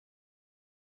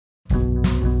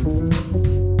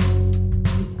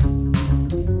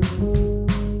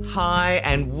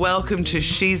and welcome to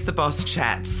She's the Boss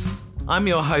Chats. I'm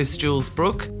your host, Jules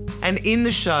Brooke, and in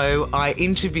the show, I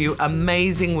interview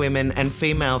amazing women and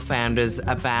female founders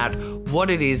about what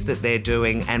it is that they're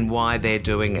doing and why they're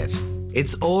doing it.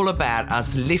 It's all about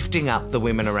us lifting up the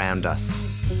women around us.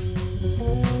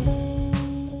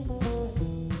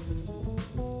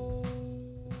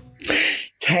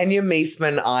 Tanya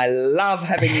Meisman, I love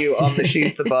having you on the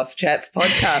She's the Boss Chats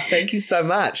podcast. Thank you so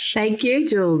much. Thank you,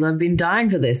 Jules. I've been dying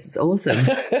for this. It's awesome.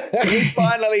 We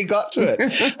finally got to it.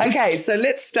 Okay, so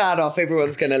let's start off.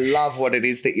 Everyone's going to love what it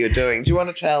is that you're doing. Do you want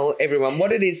to tell everyone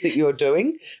what it is that you're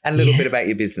doing and a little bit about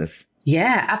your business?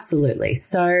 Yeah, absolutely.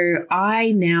 So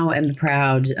I now am the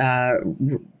proud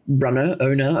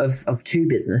owner of two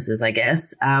businesses, I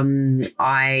guess.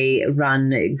 I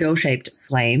run Girl Shaped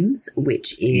Flames,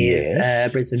 which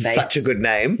is Brisbane-based. Such a good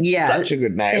name. Yeah. Such a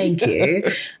good name. Thank you.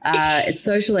 It's a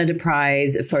social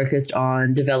enterprise focused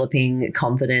on developing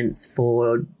confidence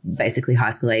for basically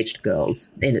high school-aged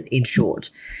girls, in short.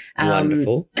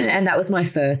 Wonderful. And that was my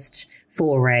first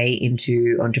foray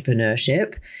into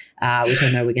entrepreneurship, which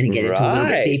I know we're going to get into a little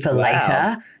bit deeper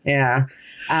later. Yeah.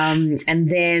 And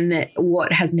then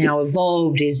what has now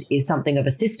evolved is something of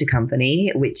a sister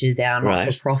company, which is our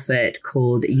not-for-profit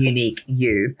called Unique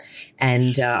You.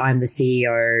 And I'm the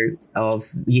CEO of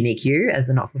Unique You as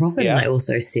the not-for-profit, and I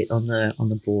also sit on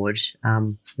the board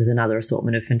with another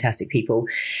assortment of fantastic people.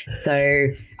 So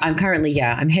I'm currently,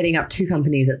 I'm heading up two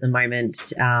companies at the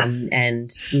moment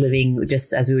and living,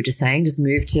 just as we were just saying, just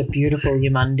moved to beautiful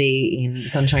Yamundi in the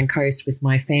Sunshine Coast with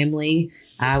my family.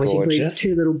 Which includes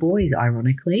two little boys,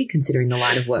 ironically, considering the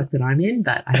line of work that I'm in.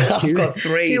 But I have two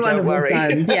wonderful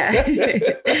sons. Yeah.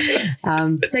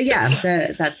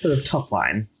 That's sort of top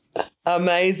line.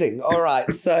 Amazing. All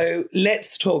right. So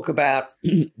let's talk about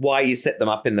why you set them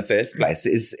up in the first place.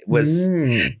 Why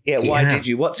did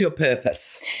you? What's your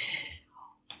purpose?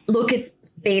 Look, it's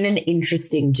been an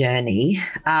interesting journey.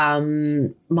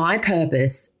 My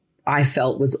purpose, I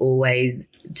felt, was always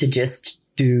to just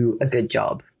do a good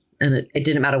job. And it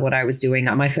didn't matter what I was doing.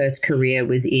 My first career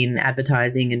was in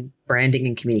advertising and branding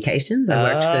and communications. I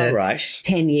worked for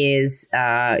 10 years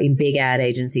in big ad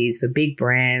agencies for big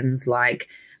brands like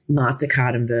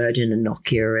MasterCard and Virgin and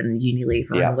Nokia and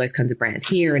Unilever and all those kinds of brands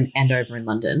here and over in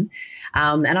London.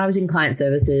 And I was in client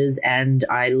services and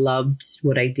I loved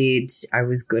what I did. I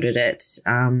was good at it.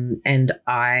 And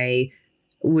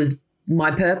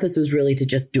my purpose was really to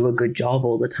just do a good job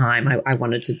all the time. I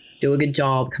wanted to do a good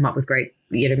job, come up with great,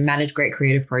 manage great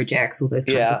creative projects, all those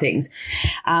kinds of things.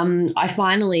 I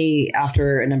finally,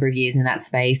 after a number of years in that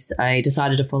space, I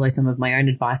decided to follow some of my own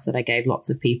advice that I gave lots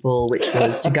of people, which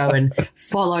was to go and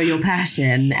follow your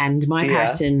passion. And my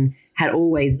passion had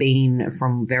always been,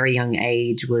 from very young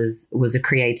age, was a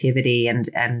creativity and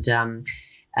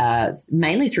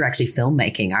mainly through actually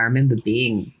filmmaking. I remember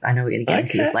I know we're going to get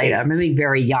into this later. I remember being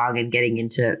very young and getting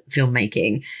into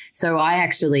filmmaking. So I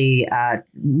actually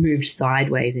moved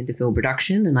sideways into film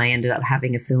production, and I ended up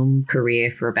having a film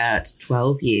career for about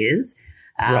 12 years,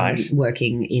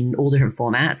 working in all different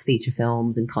formats, feature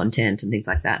films and content and things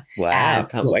like that. Wow. I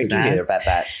can't wait to hear about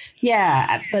that.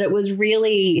 Yeah. But it was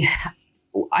really,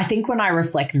 I think when I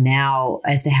reflect now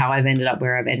as to how I've ended up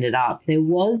where I've ended up, there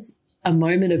was a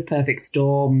moment of perfect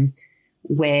storm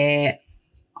where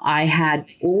I had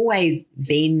always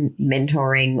been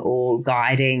mentoring or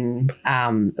guiding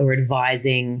or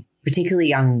advising particularly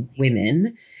young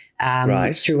women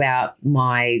throughout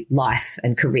my life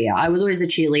and career. I was always the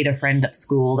cheerleader friend at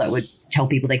school that would tell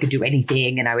people they could do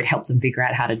anything and I would help them figure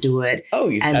out how to do it. Oh,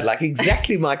 you sound like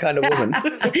exactly my kind of woman.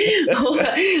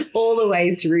 all the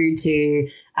way through to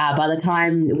by the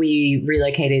time we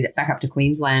relocated back up to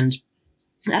Queensland,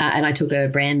 and I took a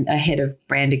head of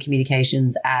branded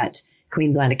communications at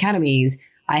Queensland Academies,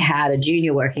 I had a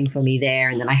junior working for me there,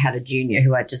 and then I had a junior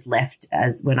who I'd just left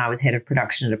as when I was head of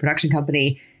production at a production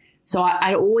company. So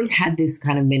I'd always had this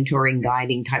kind of mentoring,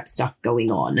 guiding type stuff going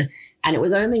on. And it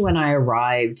was only when I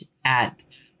arrived at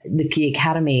the key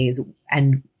academies,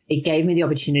 and it gave me the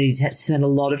opportunity to spend a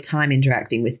lot of time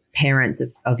interacting with parents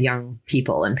of young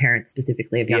people and parents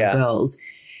specifically of young girls.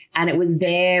 And it was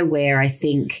there where I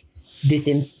think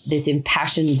this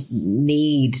impassioned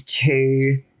need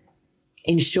to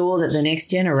ensure that the next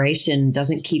generation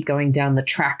doesn't keep going down the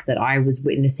track that I was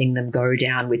witnessing them go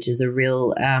down, which is a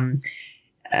real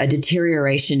a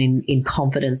deterioration in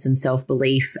confidence and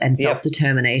self-belief and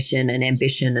self-determination and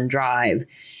ambition and drive,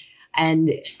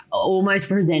 and almost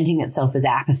presenting itself as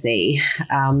apathy.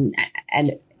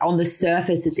 And on the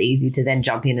surface, it's easy to then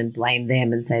jump in and blame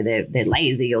them and say they're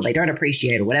lazy or they don't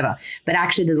appreciate or whatever. But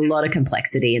actually, there's a lot of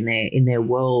complexity in their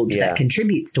world that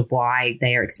contributes to why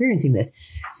they are experiencing this.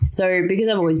 So because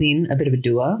I've always been a bit of a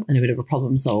doer and a bit of a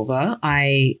problem solver,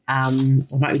 I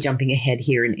might be jumping ahead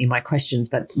here in my questions,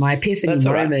 but my epiphany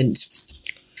moment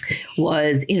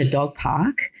was in a dog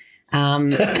park.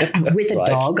 With a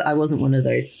dog. I wasn't one of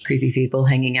those creepy people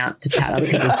hanging out to pat other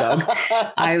people's dogs.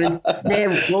 I was there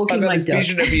walking my dog.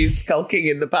 Vision of you skulking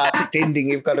in the park, pretending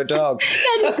you've got a dog.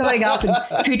 Yeah, just going up and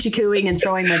coochie-cooing and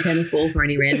throwing my tennis ball for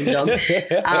any random dog.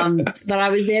 But I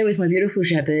was there with my beautiful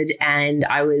shepherd, and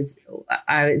there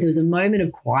was a moment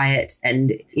of quiet,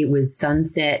 and it was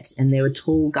sunset, and there were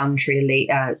tall gum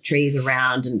trees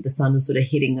around, and the sun was sort of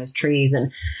hitting those trees.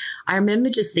 And I remember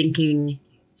just thinking,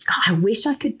 God, I wish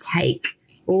I could take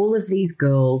all of these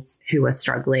girls who are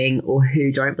struggling or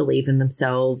who don't believe in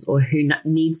themselves or who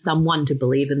need someone to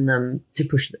believe in them to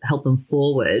help them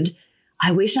forward.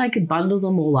 I wish I could bundle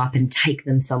them all up and take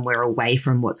them somewhere away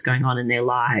from what's going on in their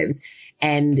lives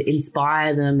and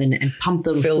inspire them and pump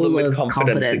them full of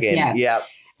confidence again. Yeah.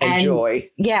 And joy.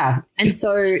 Yeah. And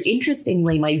so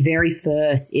interestingly, my very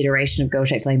first iteration of Girl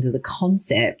Shaped Flames as a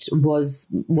concept was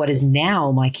what is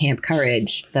now my Camp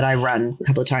Courage that I run a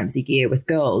couple of times a year with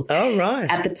girls. Oh, right.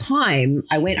 At the time,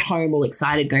 I went home all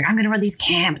excited going, I'm going to run these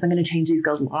camps. I'm going to change these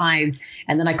girls' lives.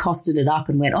 And then I costed it up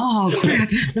and went, oh, crap.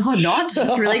 No, I'm not.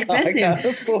 It's really expensive. I can't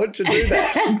afford to do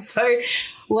that. And so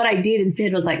what I did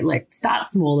instead was like, start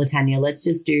smaller, Tanya. Let's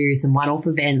just do some one-off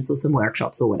events or some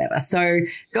workshops or whatever. So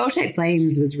Girl Shaped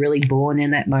Flames was really born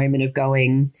in that moment of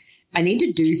going, I need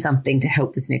to do something to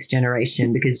help this next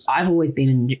generation because I've always been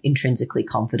an intrinsically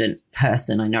confident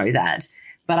person. I know that.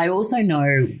 But I also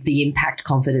know the impact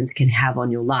confidence can have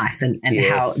on your life and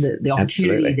how the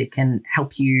opportunities it can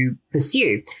help you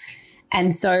pursue.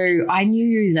 And so I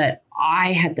knew that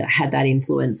I had that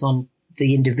influence on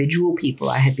the individual people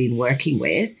I had been working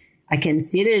with. I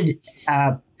considered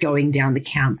going down the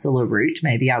counselor route.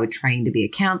 Maybe I would train to be a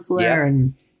counselor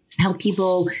and help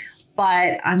people.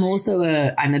 But I'm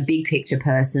also I'm a big picture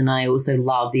person. I also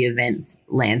love the events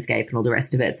landscape and all the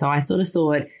rest of it. So I sort of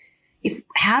thought,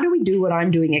 how do we do what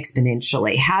I'm doing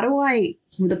exponentially?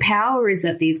 The power is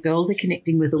that these girls are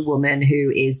connecting with a woman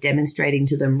who is demonstrating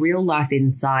to them real life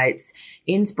insights,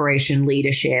 inspiration,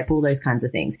 leadership, all those kinds of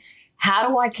things. How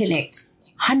do I connect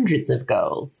hundreds of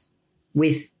girls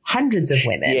with hundreds of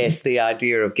women? Yes, the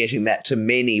idea of getting that to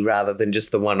many rather than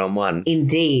just the one-on-one.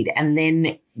 Indeed. And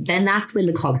then that's when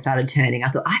the cogs started turning. I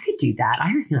thought, I could do that.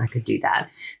 I reckon I could do that.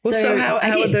 Well, so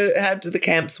how do the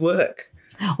camps work?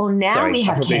 Well, now we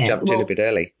have camps. I probably jumped in a bit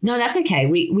early. No, that's okay.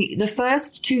 We the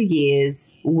first 2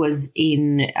 years was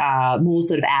in more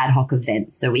sort of ad hoc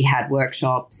events. So we had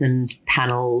workshops and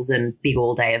panels and big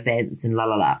all-day events and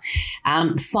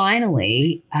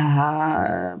finally,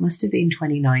 must have been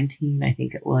 2019, I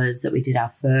think it was, that we did our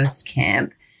first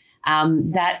camp.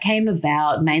 That came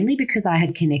about mainly because I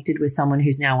had connected with someone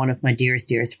who's now one of my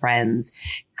dearest friends,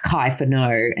 Kai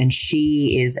Fano, and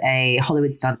she is a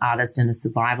Hollywood stunt artist and a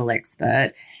survival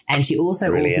expert. And she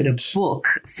also authored a book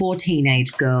for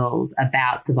teenage girls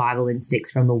about survival instincts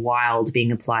from the wild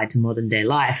being applied to modern day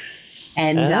life.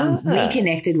 And we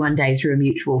connected one day through a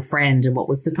mutual friend, and what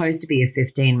was supposed to be a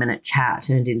 15-minute chat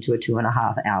turned into a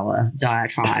 2.5-hour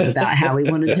diatribe about how we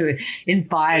wanted to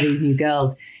inspire these new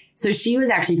girls. So she was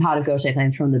actually part of Girl Shaped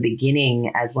Flames from the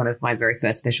beginning as one of my very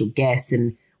first special guests.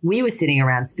 And we were sitting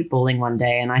around spitballing one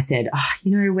day and I said,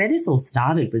 where this all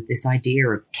started was this idea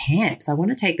of camps. I want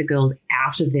to take the girls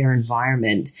out of their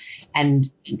environment.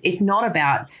 And it's not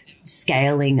about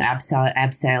scaling,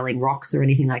 abseiling rocks or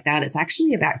anything like that. It's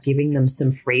actually about giving them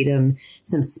some freedom,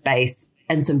 some space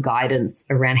and some guidance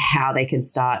around how they can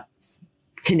start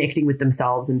connecting with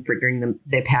themselves and figuring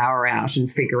their power out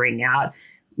and figuring out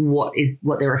what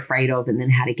they're afraid of and then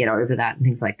how to get over that and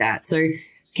things like that. So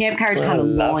Camp Courage kind of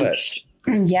launched.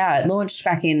 Yeah, it launched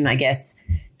back in, I guess,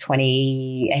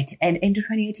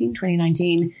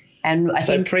 2019. And I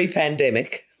think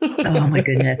pre-pandemic. Oh, my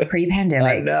goodness, pre-pandemic.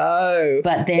 I know.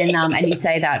 But then, and you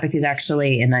say that because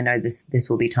actually, and I know this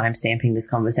will be time stamping this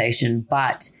conversation,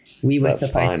 but we were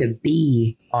supposed to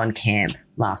be on camp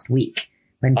last week.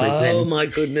 When Brisbane, oh my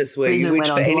goodness, which for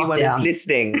anyone who's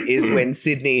listening is when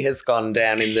Sydney has gone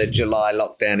down in the July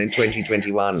lockdown in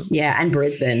 2021. Yeah, and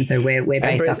Brisbane. So we're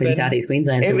based up in Southeast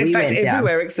Queensland. So we went down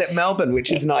everywhere except Melbourne,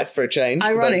 which is nice for a change.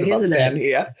 Ironic, isn't it?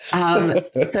 Here.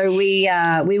 So we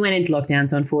went into lockdown.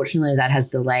 So unfortunately, that has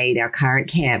delayed our current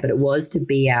camp, but it was to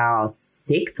be our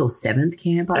 6th or 7th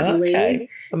camp, I believe. Okay,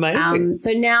 amazing.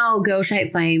 So now Girl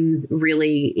Shaped Flames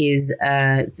really is.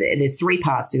 There's 3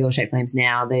 parts to Girl Shaped Flames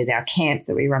now. There's our camps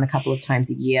that we run a couple of times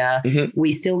a year. Mm-hmm.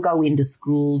 We still go into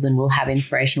schools and we'll have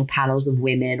inspirational panels of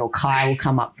women, or Kai will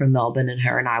come up from Melbourne and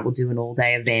her and I will do an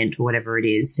all-day event or whatever it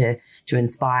is to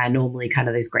inspire normally kind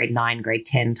of those grade 9, grade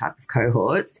 10 type of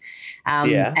cohorts.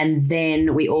 And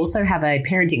then we also have a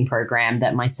parenting program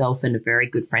that myself and a very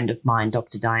good friend of mine,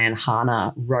 Dr. Diane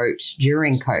Harner, wrote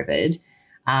during COVID,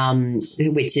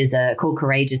 which is called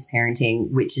Courageous Parenting,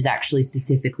 which is actually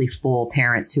specifically for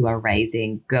parents who are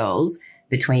raising girls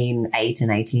between 8 and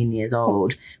 18 years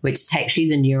old,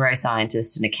 she's a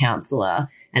neuroscientist and a counselor.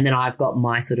 And then I've got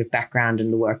my sort of background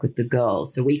in the work with the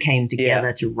girls. So we came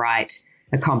together to write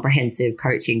a comprehensive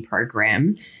coaching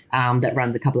program that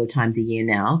runs a couple of times a year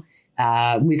now.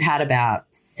 We've had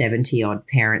about 70 odd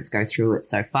parents go through it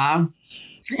so far.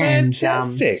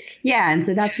 Fantastic. And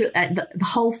so that's the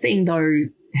whole thing, though.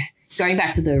 Going back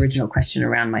to the original question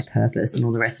around my purpose and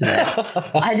all the rest of it,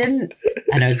 I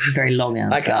know it's a very long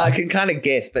answer. I can kind of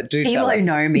guess, but do people tell us.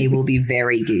 Who know me will be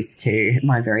very used to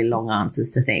my very long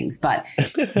answers to things. But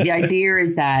the idea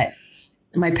is that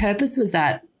my purpose was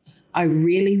that I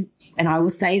really, and I will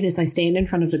say this, I stand in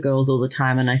front of the girls all the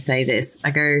time and I say this,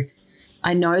 I go,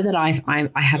 I know that I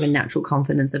have a natural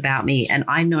confidence about me, and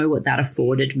I know what that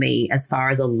afforded me as far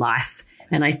as a life.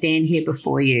 And I stand here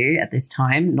before you at this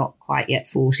time, not quite yet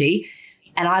 40,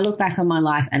 and I look back on my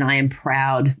life and I am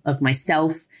proud of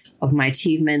myself, of my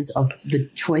achievements, of the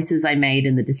choices I made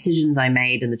and the decisions I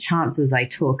made and the chances I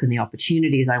took and the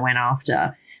opportunities I went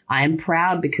after. I am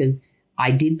proud because I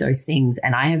did those things,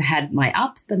 and I have had my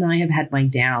ups, but I have had my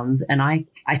downs, and I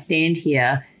stand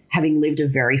here having lived a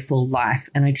very full life.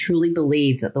 And I truly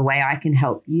believe that the way I can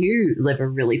help you live a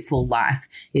really full life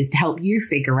is to help you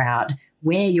figure out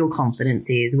where your confidence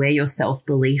is, where your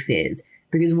self-belief is.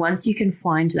 Because once you can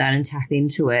find that and tap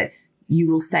into it,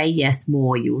 you will say yes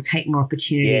more, you will take more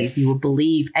opportunities, you will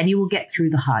believe, and you will get through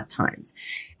the hard times.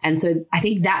 And so I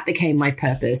think that became my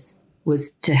purpose,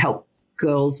 was to help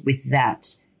girls with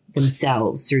that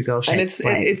themselves through Girl Shaped Flames.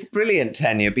 And it's brilliant,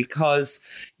 Tanya, because,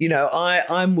 you know,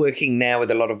 I'm working now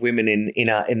with a lot of women in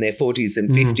their 40s and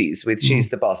 50s with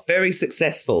She's the Boss, very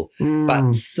successful,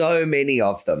 but so many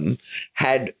of them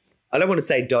had, I don't want to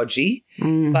say dodgy,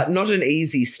 but not an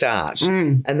easy start.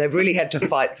 And they've really had to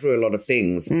fight through a lot of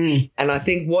things. And I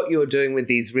think what you're doing with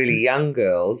these really young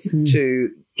girls to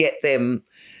get them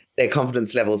their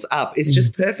confidence levels up is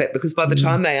just perfect, because by the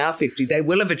time they are 50, they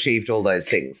will have achieved all those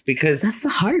things, because that's the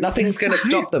hope. Nothing's going to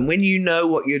stop them. When you know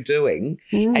what you're doing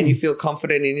and you feel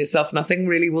confident in yourself, nothing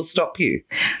really will stop you.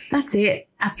 That's it.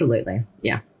 Absolutely.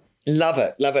 Yeah. Love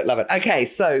it, love it, love it. Okay,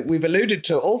 so we've alluded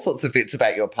to all sorts of bits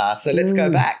about your past, so let's go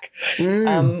back.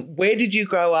 Where did you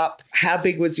grow up? How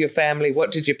big was your family?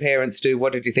 What did your parents do?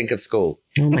 What did you think of school?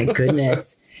 Oh, my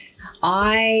goodness.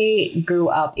 I grew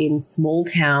up in small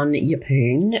town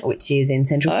Yeppoon, which is in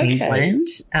central Queensland.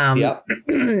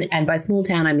 And by small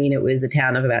town, I mean it was a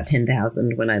town of about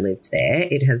 10,000 when I lived there.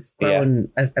 It has grown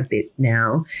a bit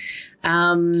now.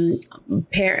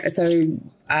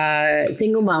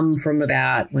 Single mum from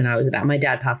about when I was my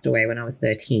dad passed away when I was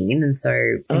 13. And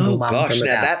so single mum from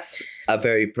about. That's a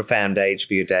very profound age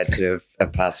for your dad to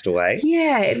have passed away.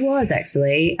 Yeah, it was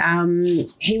actually.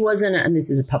 He wasn't, and this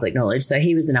is a public knowledge, so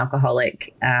he was an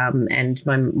alcoholic, and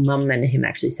my mum and him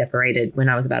actually separated when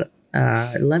I was about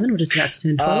 11 or just about to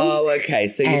turn 12. Oh, okay.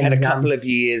 So you had a couple of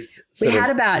years. We had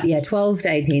about 12 to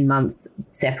 18 months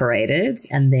separated,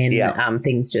 and then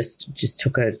things just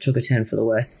took a turn for the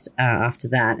worst after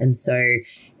that. And so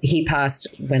he passed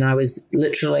when I was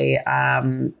literally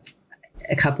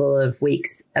a couple of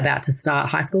weeks about to start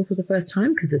high school for the first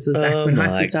time, because this was back when high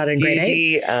school started in grade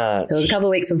 8. So it was a couple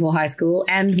of weeks before high school,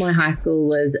 and my high school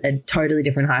was a totally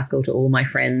different high school to all my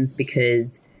friends,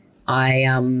 because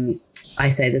I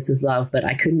say this with love, but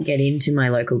I couldn't get into my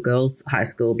local girls' high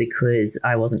school because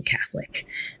I wasn't Catholic.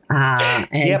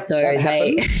 So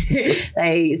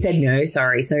they said no,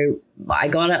 sorry. So I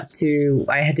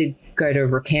had to go to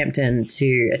Rockhampton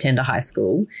to attend a high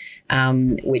school,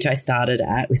 which I started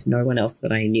at with no one else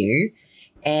that I knew.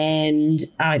 And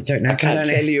I don't know. I can't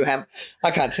tell you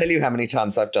how many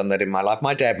times I've done that in my life.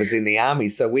 My dad was in the army,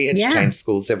 so we had to change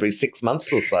schools every 6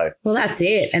 months or so. Well, that's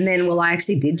it. And then, I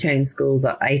actually did change schools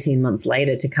 18 months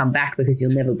later to come back, because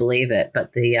you'll never believe it.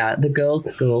 But the girls'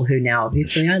 school, who now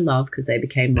obviously I love because they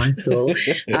became my school,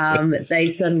 they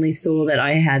suddenly saw that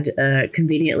I had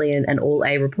conveniently an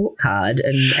all-A report card,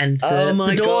 and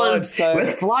the doors were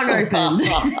flung open.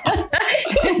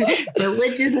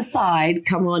 Religion aside,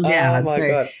 come on down. Oh my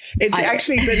God. It's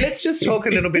actually, but let's just talk a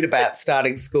little bit about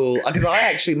starting school,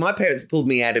 because my parents pulled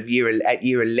me out of year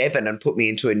 11 and put me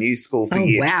into a new school for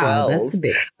year 12. That's a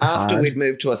bit after hard. We'd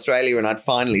moved to Australia and I'd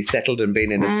finally settled and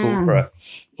been in a school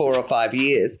 4 or 5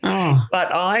 years. Oh.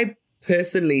 But I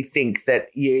personally think that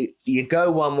you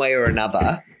go one way or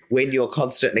another when you're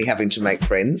constantly having to make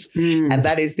friends. And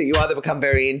that is that you either become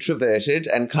very introverted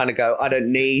and kind of go, I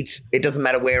don't need, it doesn't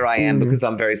matter where I am because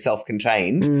I'm very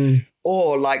self-contained.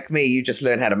 Or like me, you just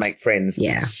learn how to make friends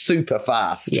super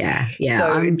fast. Yeah.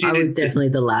 So I was definitely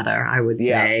the latter, I would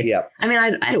say. Yeah. I mean,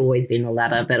 I'd always been the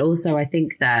latter, but also I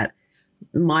think that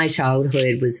my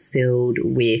childhood was filled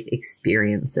with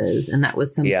experiences, and that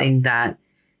was something that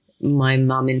my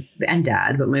mum and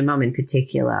dad, but my mum in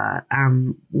particular,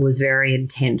 was very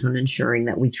intent on ensuring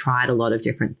that we tried a lot of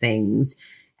different things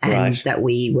and that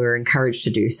we were encouraged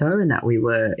to do so, and that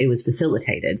it was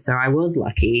facilitated. So I was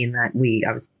lucky in that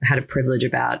I had a privilege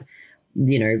about,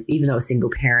 you know, even though a single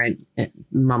parent,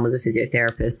 mum was a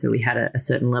physiotherapist, so we had a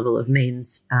certain level of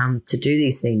means to do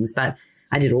these things. But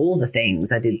I did all the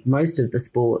things. I did most of the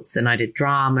sports, and I did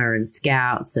drama and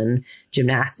scouts and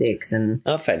gymnastics and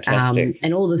fantastic.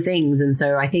 And all the things. And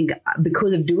so I think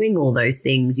because of doing all those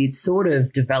things, you'd sort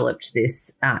of developed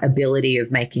this ability of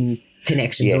making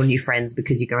connections or new friends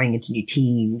because you're going into new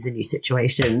teams and new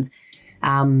situations.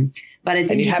 But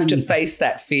it's interesting. You have to face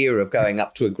that fear of going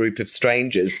up to a group of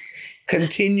strangers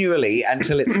continually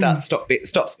until it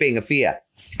stops being a fear.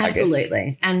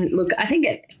 Absolutely. And look, I think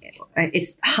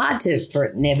it's hard for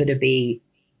it never to be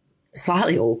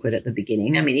slightly awkward at the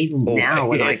beginning. I mean, even now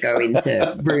when I go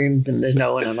into rooms and there's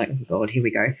no one, I'm like, oh God, here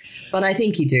we go. But I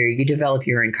think you do. You develop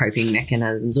your own coping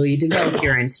mechanisms, or you develop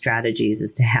your own strategies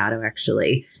as to how to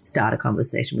actually start a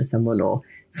conversation with someone, or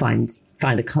find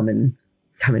a common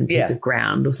piece of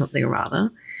ground or something or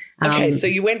other. Okay, so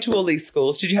you went to all these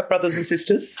schools. Did you have brothers and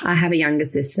sisters? I have a younger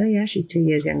sister. Yeah, she's 2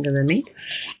 years younger than me.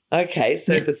 Okay,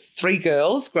 so the 3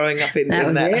 girls growing up in that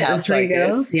house. The 3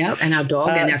 girls, and our dog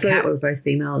and our cat were both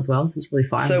female as well, so it's probably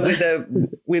 5 of us. So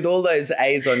with all those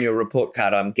A's on your report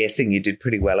card, I'm guessing you did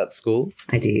pretty well at school.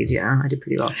 I did, I did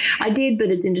pretty well. I did,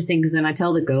 but it's interesting because when I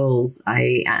tell the girls,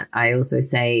 I also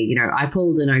say, you know, I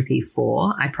pulled an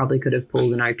OP4. I probably could have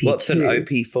pulled an OP2. What's an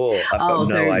OP4? I've got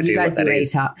no idea you guys what that do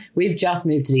is. ATAR. We've just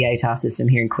moved to the ATAR system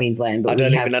here in Queensland. But I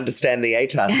don't even understand the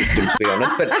ATAR system, to be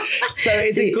honest. But so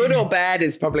is it good or bad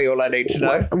is probably all I need to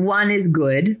know. One is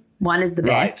good. One is the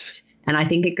best. And I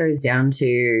think it goes down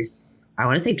to, I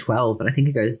want to say 12, but I think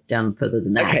it goes down further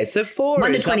than that. Okay, so 4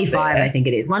 1 to is 25, up there. I think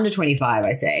it is. 1 to 25,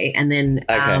 I say. And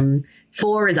then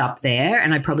 4 is up there,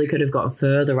 and I probably could have got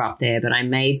further up there, but I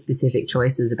made specific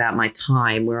choices about my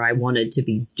time where I wanted to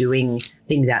be doing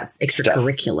things out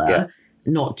extracurricular,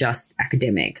 not just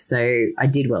academics. So I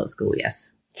did well at school,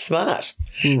 yes. Smart.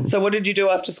 So what did you do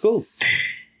after school?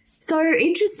 So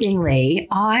interestingly,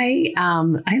 I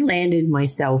landed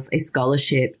myself a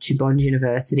scholarship to Bond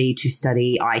University to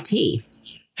study IT.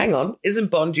 Hang on, isn't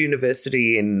Bond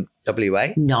University in WA?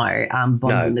 No,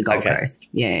 Bond's in the Gold Coast.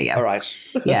 Yeah. All right.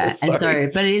 Yeah, and so,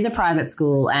 but it is a private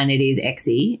school and it is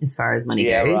exy as far as money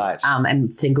goes. Right.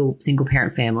 And single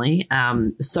parent family.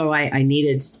 So I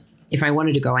needed, if I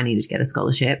wanted to go, I needed to get a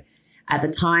scholarship. At the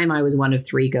time, I was one of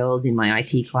 3 girls in my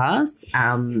IT class,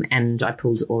 and I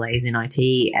pulled all A's in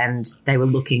IT, and they were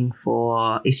looking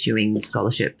for issuing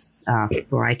scholarships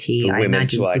for IT, I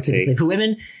imagine specifically for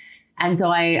women. And so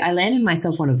I landed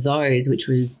myself one of those, which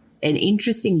was an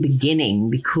interesting beginning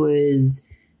because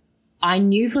I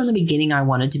knew from the beginning I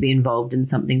wanted to be involved in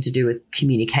something to do with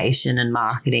communication and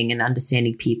marketing and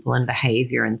understanding people and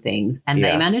behavior and things. And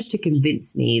they managed to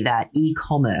convince me that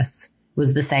e-commerce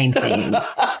was the same thing.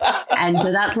 And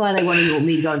so that's why they wanted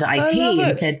me to go into IT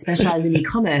and said specialize in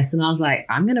e-commerce. And I was like,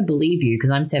 I'm going to believe you because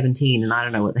I'm 17 and I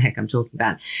don't know what the heck I'm talking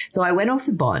about. So I went off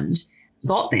to Bond,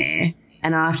 got there,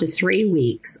 and after 3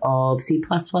 weeks of C++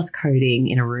 coding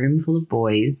in a room full of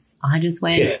boys, I just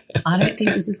went, I don't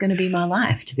think this is going to be my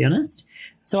life, to be honest.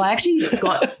 So I actually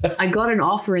got an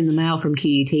offer in the mail from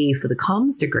QUT for the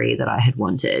comms degree that I had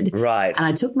wanted. Right. And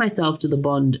I took myself to the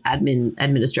Bond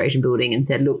administration building and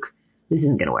said, look, this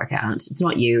isn't going to work out. It's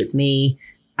not you, it's me.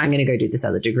 I'm going to go do this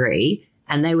other degree.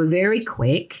 And they were very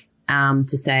quick to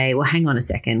say, well, hang on a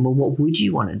second. Well, what would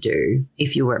you want to do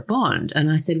if you were at Bond? And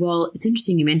I said, well, it's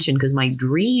interesting you mentioned because my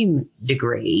dream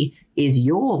degree is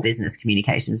your business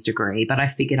communications degree, but I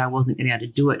figured I wasn't going to be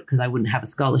able to do it because I wouldn't have a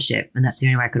scholarship and that's the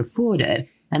only way I could afford it.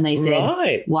 And they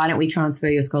said, why don't we transfer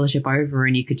your scholarship over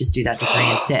and you could just do that degree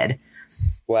instead?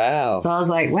 Wow. So I was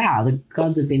like, wow, the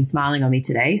gods have been smiling on me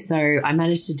today. So I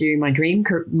managed to do my dream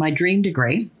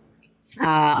degree.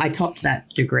 I topped that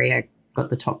degree. I got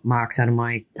the top marks out of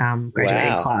my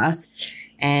graduating class.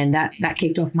 And that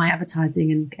kicked off my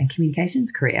advertising and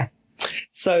communications career.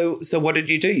 So what did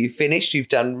you do? You finished, you've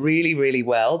done really, really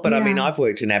well. But I mean, I've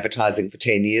worked in advertising for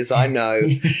 10 years. I know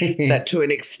that to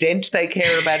an extent they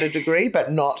care about a degree,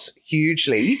 but not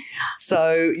hugely.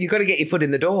 So you've got to get your foot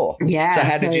in the door. Yeah. So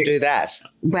how did you do that?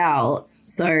 Well,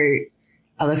 so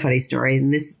other funny story,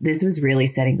 and this was really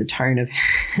setting the tone of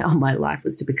how my life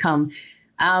was to become.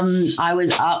 I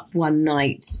was up one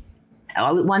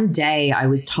day I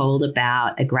was told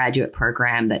about a graduate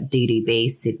program that DDB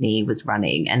Sydney was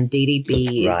running, and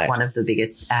DDB is one of the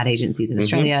biggest ad agencies in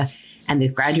Australia. And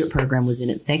this graduate program was in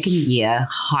its second year,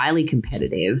 highly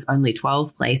competitive, only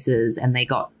 12 places, and they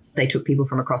took people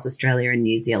from across Australia and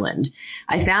New Zealand.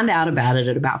 I found out about it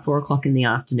at about 4:00 in the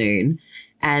afternoon.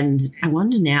 And I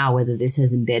wonder now whether this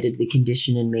has embedded the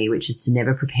condition in me, which is to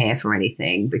never prepare for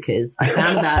anything, because I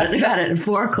found about it at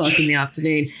 4:00 in the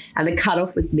afternoon and the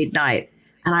cutoff was midnight.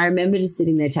 And I remember just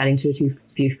sitting there chatting to a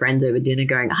few friends over dinner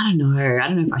going, I don't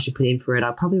know if I should put in for it. I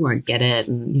probably won't get it.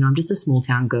 And, I'm just a small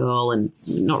town girl and it's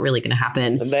not really going to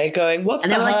happen. And they're going, what's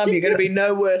the harm? You're going to be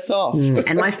no worse off.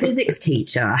 And my physics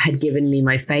teacher had given me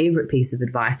my favorite piece of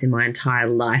advice in my entire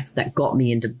life that got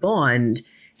me into Bond.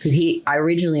 Because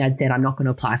I'd said, I'm not going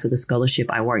to apply for the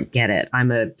scholarship. I won't get it. I'm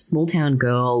a small town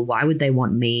girl. Why would they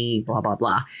want me? Blah, blah,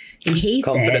 blah. And he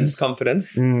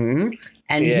confidence. And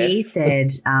he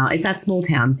said, it's that small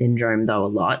town syndrome though a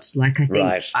lot. Like I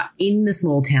think in the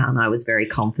small town, I was very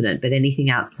confident, but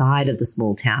anything outside of the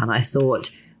small town, I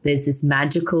thought there's this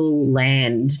magical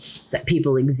land that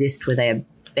people exist where they are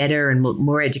better and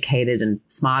more educated and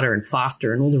smarter and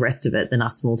faster and all the rest of it than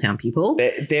us small town people.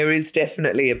 There is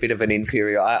definitely a bit of an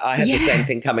inferior. I had the same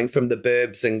thing coming from the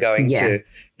burbs and going to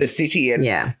the city and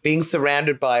being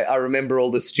surrounded by, I remember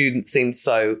all the students seemed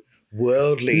so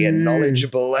worldly and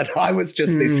knowledgeable, and I was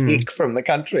just this hick from the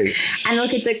country. And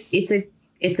look,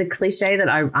 it's a cliche that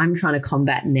I'm trying to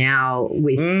combat now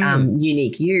with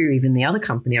Unique You, even the other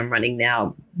company I'm running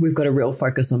now. We've got a real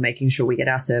focus on making sure we get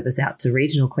our service out to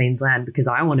regional Queensland, because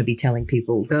I want to be telling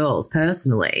people, girls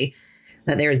personally,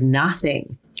 that there is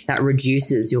nothing that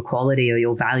reduces your quality or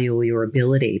your value or your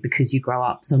ability because you grow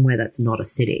up somewhere that's not a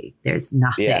city. There's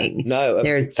nothing.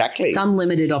 There's some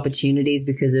limited opportunities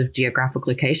because of geographic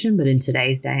location, but in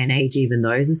today's day and age, even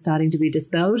those are starting to be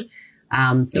dispelled.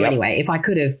 Anyway, if I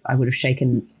could have, I would have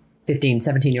shaken 15,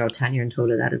 17-year-old Tanya and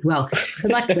told her that as well.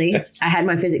 But luckily, I had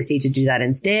my physics teacher do that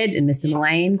instead, and Mr.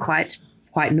 Mullane quite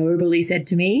nobly said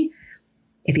to me,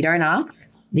 if you don't ask,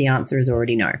 the answer is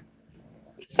already no.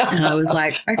 And I was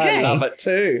like, okay. I love it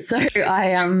too.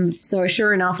 So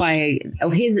sure enough,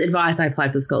 of his advice, I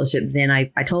applied for the scholarship. Then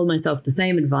I told myself the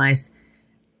same advice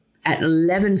at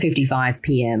 11:55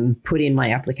 p.m., put in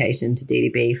my application to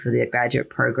DDB for the graduate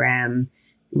program.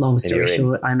 Long story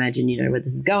short, I imagine you know where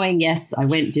this is going. Yes, I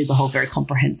went, did the whole very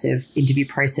comprehensive interview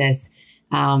process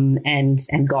and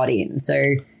got in.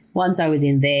 So once I was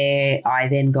in there, I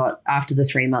then got, after the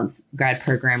 3 months grad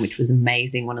program, which was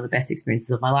amazing, one of the best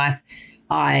experiences of my life,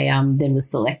 I then was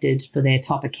selected for their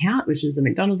top account, which was the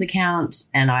McDonald's account.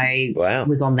 And I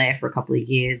was on there for a couple of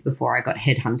years before I got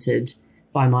headhunted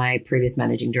by my previous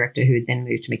managing director, who had then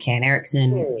moved to McCann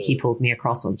Erickson. He pulled me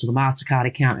across onto the MasterCard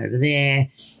account over there.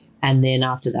 And then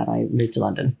after that, I moved to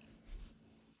London.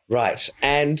 Right.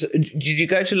 And did you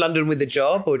go to London with a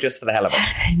job or just for the hell of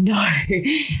it?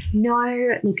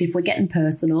 No. Look, if we're getting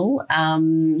personal.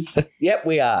 Yep,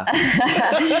 we are.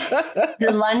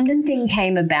 The London thing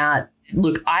came about.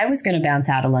 Look, I was going to bounce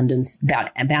out to London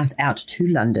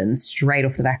straight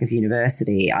off the back of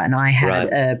university. And I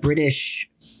had a British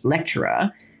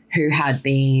lecturer who had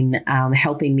been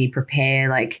helping me prepare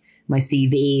my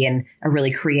CV and a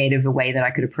really creative way that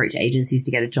I could approach agencies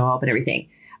to get a job and everything.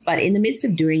 But in the midst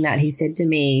of doing that, he said to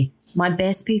me, my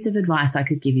best piece of advice I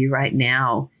could give you right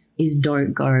now is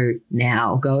don't go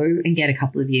now. Go and get a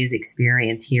couple of years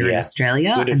experience here in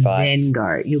Australia and then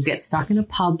go. You'll get stuck in a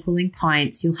pub pulling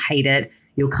pints. You'll hate it.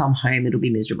 You'll come home. It'll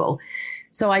be miserable.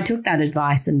 So I took that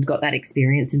advice and got that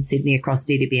experience in Sydney across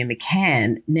DDB and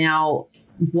McCann. Now,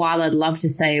 while I'd love to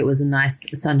say it was a nice,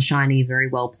 sunshiny, very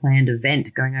well-planned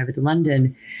event going over to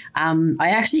London, I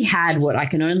actually had what I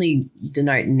can only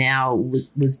denote now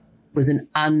was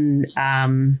an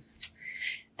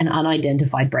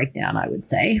unidentified breakdown, I would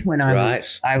say, when I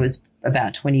was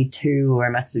about 22, or I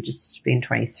must have just been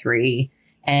 23.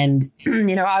 And,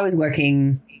 I was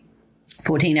working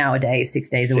 14-hour days, 6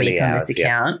 days a week on this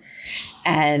account.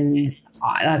 And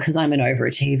because I'm an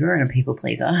overachiever and a people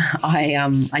pleaser,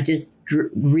 I just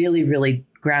really, really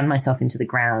ground myself into the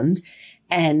ground.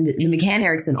 And the McCann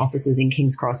Erickson offices in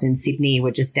King's Cross in Sydney were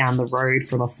just down the road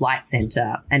from a flight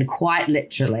centre. And quite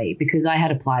literally, because I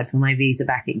had applied for my visa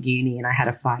back at uni and I had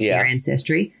a 5-year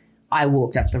ancestry, I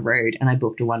walked up the road and I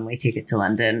booked a one-way ticket to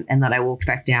London, and then I walked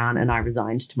back down and I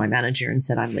resigned to my manager and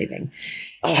said, I'm leaving.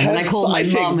 Oh, and then I called my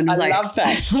mum and was I like, love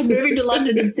that. I'm moving to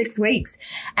London in 6 weeks.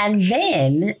 And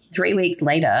then 3 weeks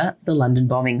later, the London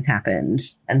bombings happened.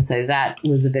 And so that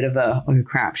was a bit of a, oh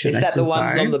crap, should I Is that still the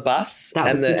ones go? on the bus That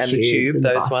and was the tubes tube, and the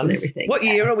those bus and ones? everything. What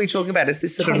year are we talking about? Is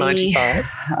this sort of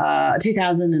 95?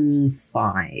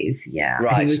 2005, yeah.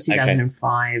 I think it was Right, okay.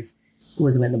 2005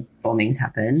 was when the bombings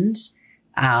happened.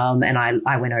 And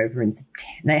I went over in September.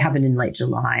 They happened in late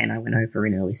July, and I went over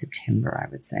in early September, I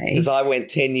would say. Because I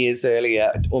went 10 years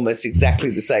earlier, almost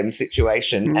exactly the same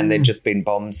situation, and there'd just been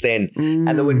bombs then. And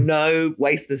there were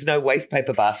there's no waste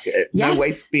paper basket, Yes. no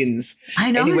waste bins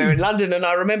I know. anywhere in London. And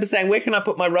I remember saying, where can I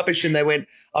put my rubbish? And they went,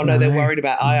 oh, no, they're worried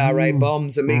about IRA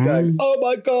bombs. And me going, oh,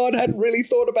 my God, hadn't really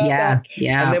thought about that.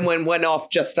 Yeah. And then when went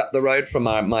off just up the road from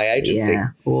my agency. Yeah,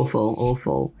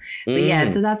 awful. But yeah,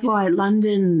 so that's why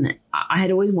London, I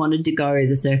had always wanted to go.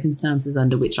 The circumstances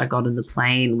under which I got on the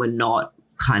plane were not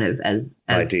kind of as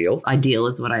ideal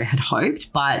as what I had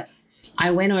hoped. But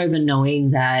I went over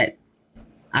knowing that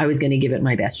I was going to give it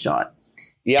my best shot.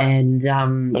 Yeah. And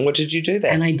what did you do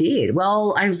then? And I did.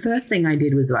 Well, first thing I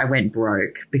did was I went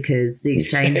broke because the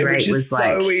exchange rate Which is was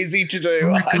like so easy to do.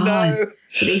 Oh my I God. know.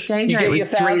 But the exchange You rate get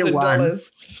was your 3 to 1.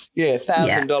 $1,000. Yeah,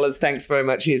 $1,000. Thanks very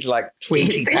much. Here's like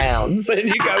 £20, and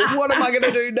you go, "What am I going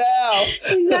to do now?"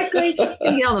 Exactly. You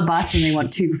get on the bus and they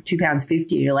want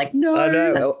 £2.50, and you're like, "No, I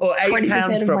know. that's Or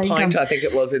 £8 for a pint, income. I think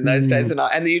it was in those days,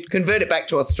 and you convert it back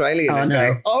to Australian and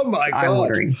go, "Oh my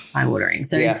God!" Eye-watering.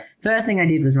 So first thing I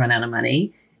did was run out of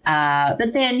money.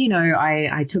 But then,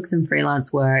 I took some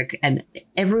freelance work, and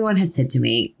everyone had said to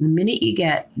me, the minute you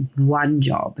get one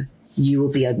job, you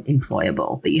will be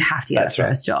employable, but you have to get a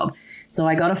first job. So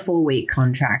I got a 4-week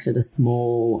contract at a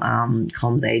small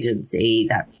comms agency.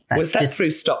 That was that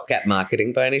through Stopgap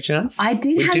Marketing by any chance? I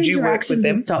did have interactions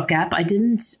with Stopgap. I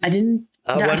didn't. I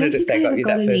wondered if they got you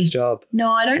that first job.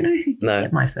 No, I don't know who did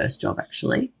get my first job,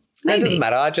 actually. Maybe. That doesn't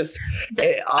matter.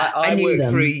 I knew worked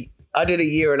them. through. I did a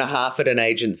year and a half at an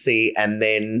agency, and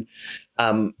then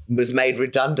was made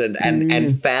redundant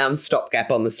and found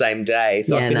Stopgap on the same day.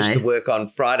 So I finished the work on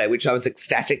Friday, which I was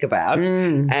ecstatic about.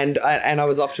 And I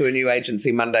was off to a new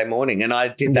agency Monday morning, and I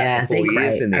did that for 4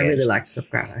 years in the I end. really liked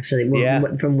Stopgap, actually,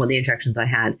 from what the interactions I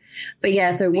had. But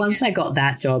yeah, so once I got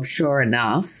that job, sure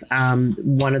enough,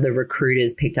 one of the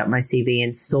recruiters picked up my CV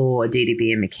and saw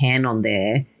DDB and McCann on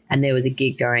there, and there was a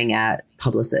gig going at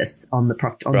Publicis on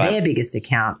their biggest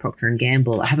account, Procter &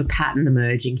 Gamble. I have a pattern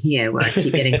emerging here where I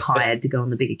keep getting hired to go on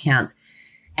the big accounts.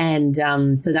 And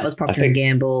so that was Procter &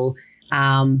 Gamble.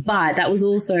 But that was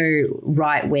also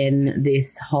right when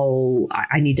this whole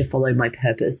I need to follow my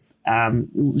purpose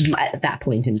at that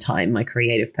point in time, my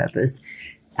creative purpose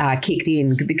kicked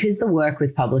in, because the work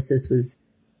with Publicis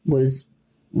was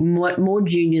more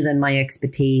junior than my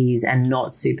expertise and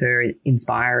not super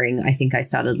inspiring. I think I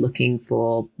started looking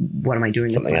for what am I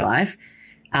doing with my life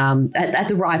at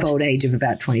the ripe old age of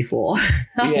about 24.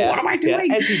 What am I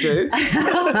doing? Yeah, as you do.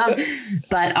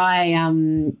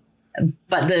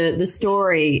 But the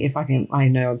story, if I can, I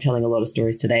know I'm telling a lot of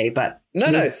stories today, but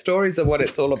no, stories are what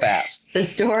it's all about. The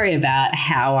story about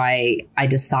how I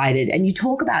decided, and you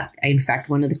talk about, in fact,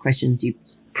 one of the questions you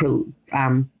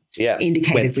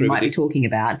indicated we might be talking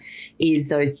about is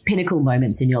those pinnacle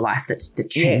moments in your life that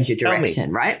change your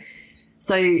direction, right?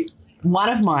 So one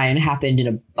of mine happened in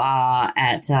a bar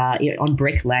at on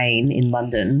Brick Lane in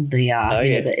London, the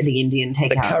Indian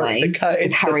takeout lane,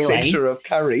 it's curry the centre of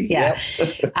curry. Yeah.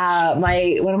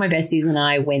 One of my besties and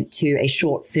I went to a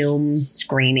short film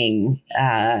screening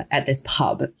at this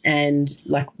pub, and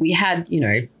we had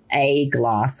a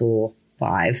glass or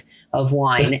 5 of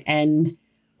wine, and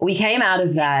we came out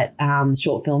of that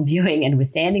short film viewing, and we're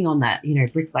standing on that,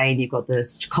 Brick Lane. You've got the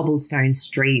cobblestone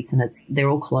streets, and they're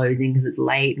all closing because it's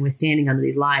late, and we're standing under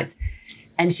these lights.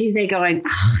 And she's there going,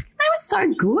 "Oh, they were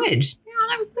so good.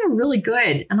 They were really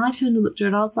good." And I turned and looked at her,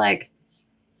 and I was like,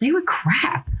 "They were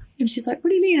crap." And she's like, "What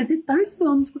do you mean?" I said, "Those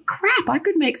films were crap. I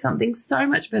could make something so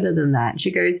much better than that." And she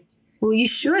goes, "Well, you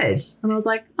should." And I was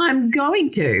like, "I'm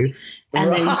going to." And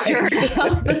then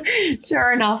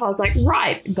sure enough, I was like,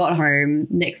 right, got home.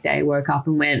 Next day, woke up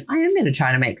and went, I am going to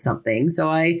try to make something. So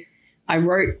I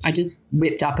just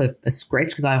whipped up a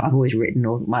script, because I've always written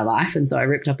all my life. And so I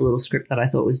ripped up a little script that I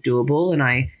thought was doable, and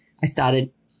I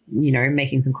started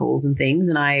making some calls and things.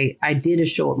 And I did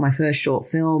my first short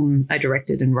film. I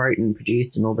directed and wrote and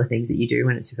produced and all the things that you do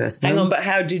when it's your first film. Hang on, but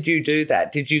how did you do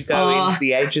that? Did you go into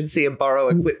the agency and borrow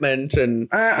equipment? And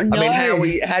no. I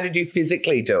mean, how did you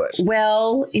physically do it?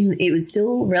 Well, it was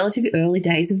still relatively early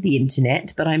days of the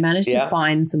internet, but I managed to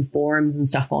find some forums and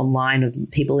stuff online of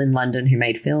people in London who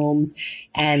made films.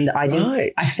 And I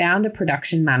found a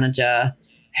production manager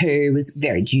who was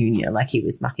very junior, like he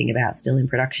was mucking about still in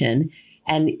production.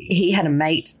 And he had a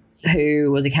mate who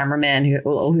was a cameraman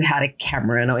who had a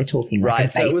camera, and we're talking like a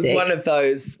basic. So it was one of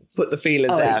those put the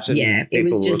feelers out and it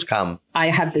was just, would come. I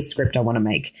have this script I want to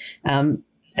make. And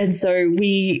so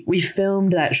we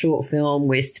filmed that short film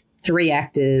with 3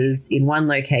 actors in one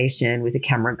location with a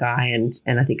camera guy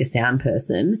and I think a sound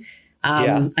person.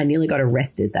 I nearly got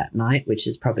arrested that night, which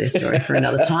is probably a story for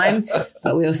another time.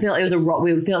 But we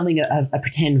were filming a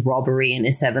pretend robbery in a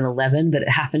 7-Eleven, but it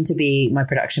happened to be my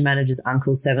production manager's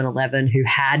uncle's 7-Eleven who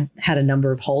had a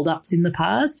number of holdups in the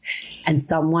past, and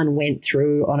someone went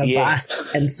through on a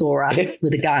bus and saw us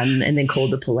with a gun and then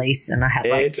called the police, and I had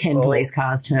like 10 police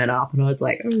cars turn up, and I was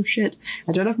like, oh shit,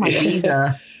 I don't know if my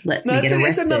visa lets me get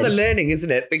arrested. It's another learning, isn't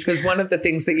it? Because one of the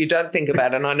things that you don't think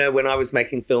about, and I know when I was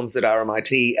making films at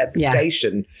RMIT at the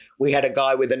station, we had a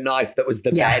guy with a knife that was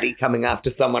the baddie coming after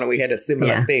someone, and we had a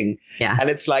similar thing. Yeah. And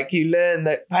it's like you learn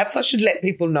that perhaps I should let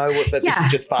people know that this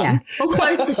is just fun. Yeah. Or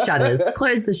close the shutters.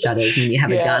 Close the shutters when you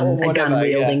have a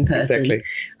gun-wielding person.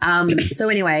 Exactly. So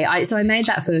anyway, I made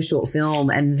that first short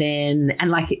film, and then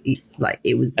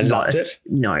it was not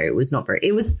it was not very.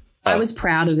 It was. I was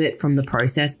proud of it from the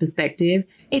process perspective.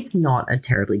 It's not a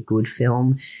terribly good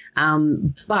film.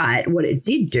 But what it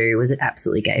did do was it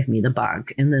absolutely gave me the bug.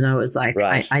 And then I was like,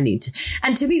 I need to.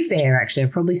 And to be fair, actually,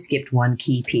 I've probably skipped one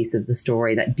key piece of the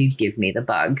story that did give me the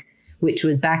bug, which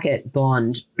was back at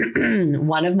Bond.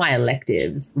 One of my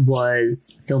electives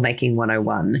was Filmmaking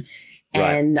 101.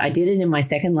 And I did it in my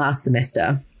second last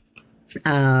semester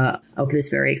of this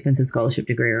very expensive scholarship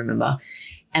degree, I remember.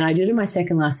 And I did it in my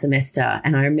second last semester,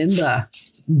 and I remember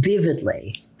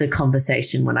vividly the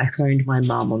conversation when I phoned my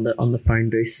mum on the phone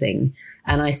booth thing,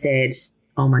 and I said,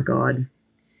 oh my God,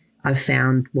 I've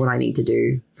found what I need to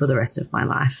do for the rest of my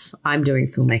life. I'm doing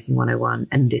Filmmaking 101,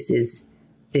 and this is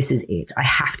it. I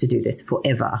have to do this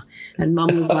forever. And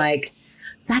Mum was like,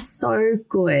 that's so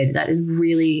good. That is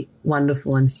really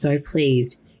wonderful. I'm so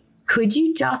pleased. Could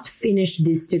you just finish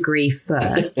this degree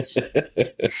first?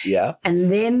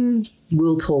 And then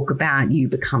we'll talk about you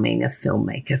becoming a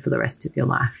filmmaker for the rest of your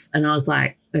life. And I was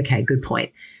like, okay, good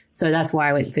point. So that's why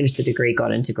I went and finished the degree,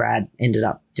 got into grad, ended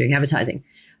up doing advertising.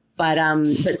 But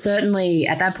certainly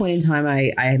at that point in time,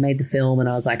 I made the film and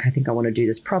I was like, I think I want to do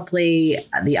this properly.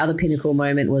 The other pinnacle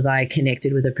moment was I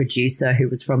connected with a producer who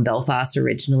was from Belfast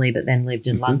originally, but then lived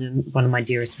in London, one of my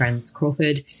dearest friends,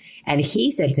 Crawford. And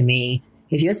he said to me,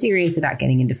 if you're serious about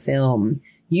getting into film,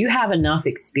 you have enough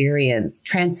experience,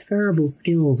 transferable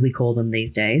skills, we call them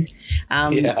these days,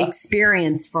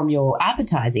 experience from your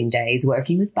advertising days,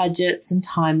 working with budgets and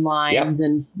timelines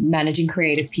and managing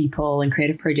creative people and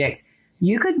creative projects.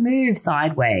 You could move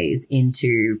sideways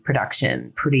into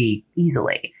production pretty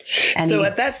easily. And so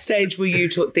at that stage, were you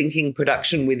thinking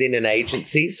production within an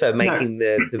agency, so making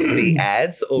the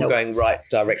ads, or going right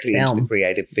directly into the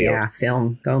creative field? Yeah,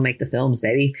 film. Go and make the films,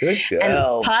 baby. Good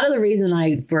girl. And part of the reason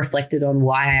I reflected on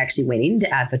why I actually went into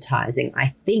advertising,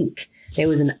 I think there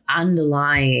was an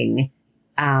underlying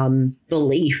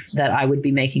belief that I would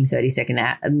be making 30-second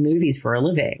movies for a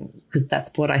living, because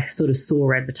that's what I sort of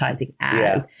saw advertising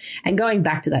as. And going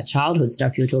back to that childhood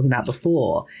stuff you were talking about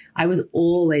before, I was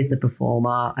always the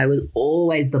performer. I was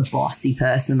always the bossy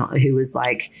person who was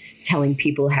like telling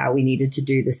people how we needed to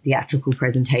do this theatrical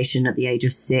presentation at the age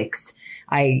of 6.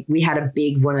 We had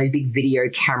one of those big video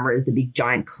cameras, the big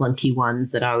giant clunky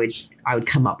ones that I would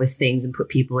come up with things and put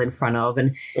people in front of.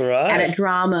 And at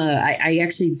drama, I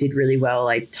actually did really well.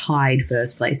 I tied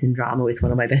first place in drama with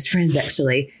one of my best friends,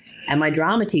 actually. And my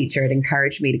drama teacher had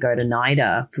encouraged me to go to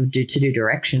NIDA to do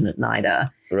direction at NIDA.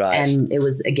 Right. And it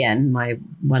was, again, my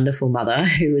wonderful mother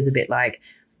who was a bit like,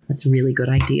 that's a really good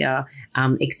idea,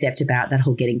 except about that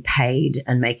whole getting paid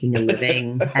and making a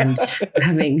living and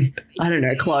having, I don't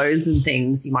know, clothes and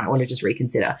things you might want to just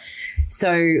reconsider.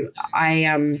 So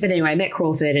but anyway, I met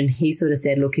Crawford and he sort of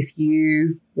said, look, if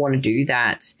you want to do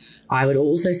that, I would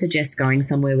also suggest going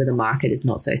somewhere where the market is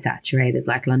not so saturated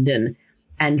like London.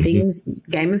 And things,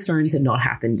 Game of Thrones had not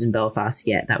happened in Belfast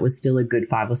yet. That was still a good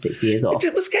 5 or 6 years off.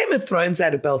 It was Game of Thrones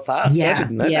out of Belfast. Yeah, I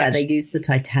didn't know that. They used the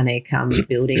Titanic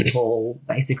building hall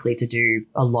basically to do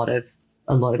a lot of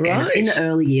a lot of Game of in the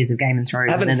early years of Game of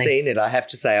Thrones. I haven't seen it. I have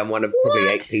to say I'm one of probably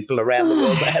 8 people around the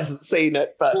world that hasn't seen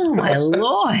it. But oh, my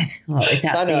Lord. Oh, it's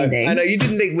outstanding. I know. You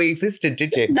didn't think we existed,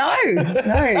 did you?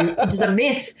 No, just a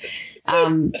myth.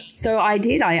 So I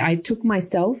did. I took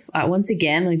myself, once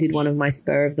again, I did one of my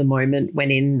spur of the moment,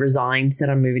 went in, resigned, said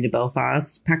I'm moving to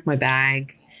Belfast, packed my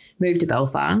bag, moved to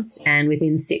Belfast, and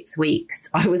within 6 weeks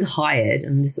I was hired,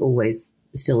 and this always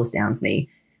still astounds me,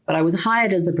 but I was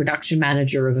hired as the production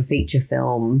manager of a feature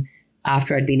film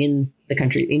after I'd been in the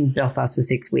country, in Belfast for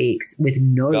 6 weeks with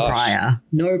no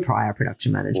prior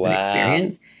production management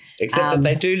experience. Except that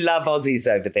they do love Aussies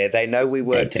over there. They know we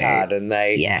worked hard, and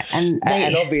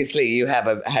and obviously you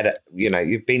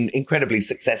you've been incredibly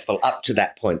successful up to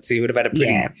that point. So you would have had a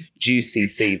pretty juicy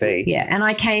CV. Yeah, and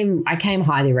I came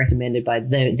highly recommended by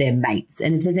their mates.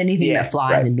 And if there's anything that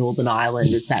flies in Northern Ireland,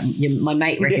 it's that my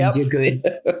mate reckons you're good.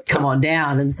 Come on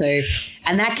down.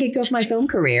 And that kicked off my film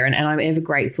career. And I'm ever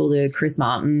grateful to Chris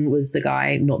Martin, was the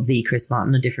guy, not the Chris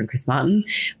Martin, a different Chris Martin,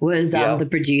 was the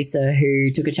producer who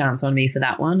took a chance on me for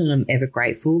that one. And I'm ever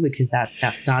grateful because that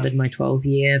started my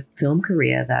 12-year film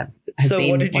career. That has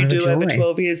been what did you do over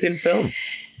 12 years in film?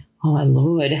 Oh, my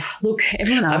Lord. Look,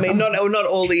 everyone else. I mean, not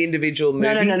all the individual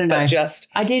movies, but just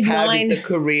I did how 9. did the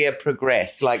career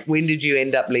progress? Like, when did you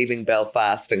end up leaving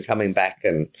Belfast and coming back,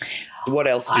 and what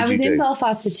else did you do? I was in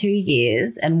Belfast for 2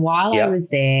 years, and while I was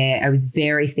there, I was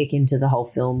very thick into the whole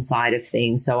film side of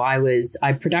things. So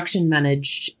I production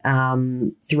managed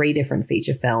 3 different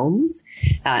feature films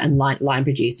and line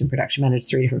produced and production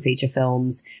managed 3 different feature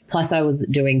films. Plus I was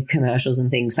doing commercials and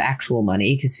things for actual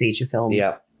money because feature films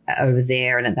over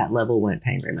there and at that level weren't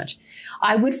paying very much.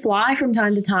 I would fly from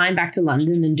time to time back to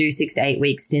London and do 6 to 8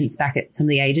 week stints back at some of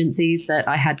the agencies that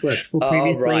I had worked for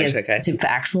previously for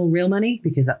actual real money,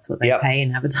 because that's what they pay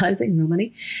in advertising, real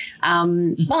money.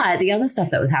 But the other stuff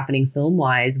that was happening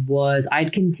film-wise was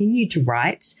I'd continued to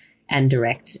write and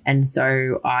direct. And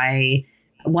so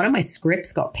one of my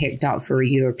scripts got picked up for a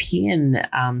European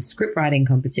script writing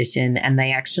competition, and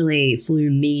they actually flew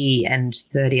me and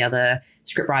 30 other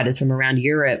script writers from around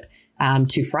Europe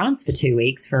to France for 2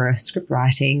 weeks for a script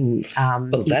writing,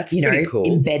 that's pretty cool.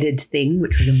 Embedded thing,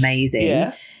 which was amazing.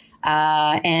 Yeah.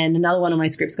 And another one of my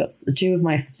scripts 2 of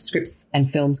my scripts and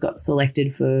films got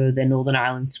selected for the Northern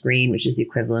Ireland Screen, which is the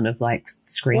equivalent of like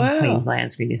Screen Queensland,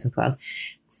 Screen New South Wales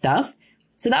stuff.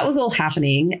 So that was all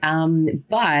happening.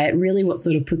 But really what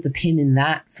sort of put the pin in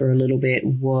that for a little bit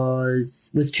was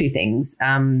 2 things.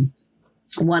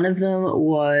 One of them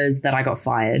was that I got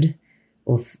fired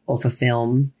off a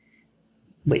film,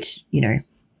 which,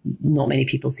 not many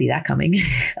people see that coming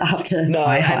after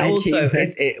my high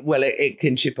achievement. It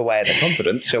can chip away at the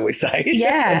confidence, shall we say.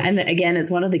 Yeah. And again,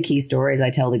 it's one of the key stories I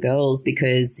tell the girls,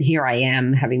 because here I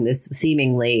am having this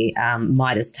seemingly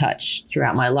Midas touch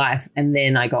throughout my life. And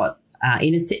then I got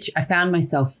I found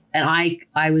myself, and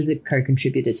I was a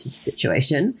co-contributor to the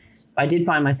situation. I did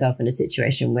find myself in a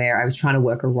situation where I was trying to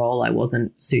work a role I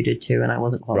wasn't suited to and I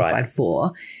wasn't qualified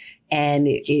for. And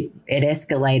it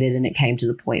escalated, and it came to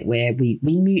the point where we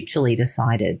mutually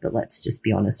decided, but let's just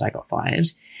be honest, I got fired.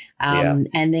 And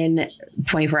then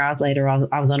 24 hours later,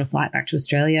 I was on a flight back to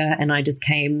Australia, and I just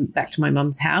came back to my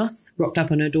mum's house, rocked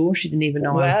up on her door. She didn't even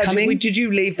know I was coming. Did you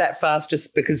leave that fast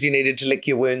just because you needed to lick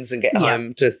your wounds and get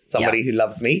home to somebody who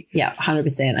loves me? Yeah,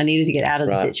 100%. I needed to get out of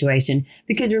the situation,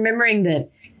 because remembering that,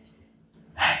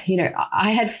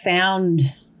 I had found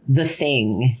the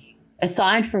thing.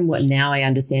 Aside from what now I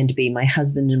understand to be my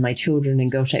husband and my children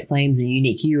and Girl Shaped Flames and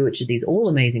Unique You, which are these all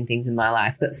amazing things in my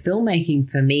life, but filmmaking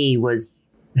for me was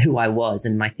who I was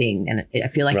and my thing. And I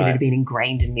feel like it had been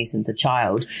ingrained in me since a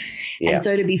child. Yeah. And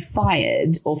so to be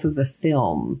fired off of a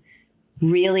film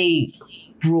really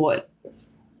brought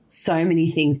so many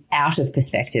things out of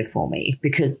perspective for me,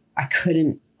 because I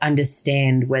couldn't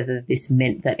understand whether this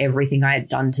meant that everything I had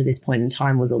done to this point in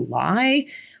time was a lie,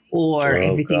 or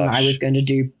everything I was going to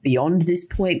do beyond this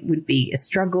point would be a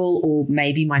struggle, or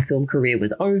maybe my film career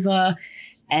was over.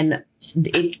 And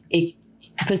it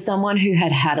for someone who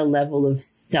had a level of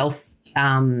self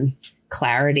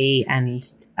clarity and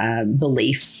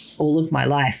belief all of my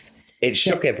life, it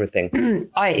shook everything.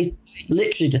 It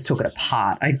literally just took it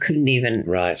apart. I couldn't even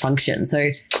function. So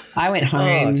I went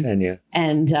home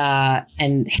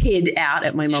and hid out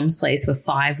at my mum's place for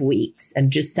 5 weeks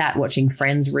and just sat watching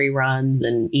Friends reruns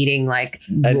and eating like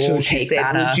until raw she cake said,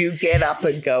 batter. "Would you get up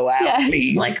and go out, please?"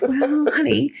 She's like, "Well,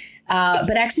 honey."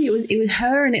 But actually it was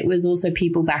her, and it was also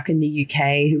people back in the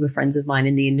UK who were friends of mine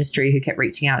in the industry who kept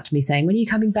reaching out to me saying, "When are you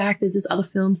coming back? There's this other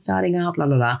film starting up, blah,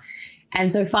 blah, blah."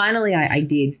 And so finally I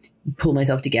did pull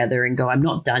myself together and go, I'm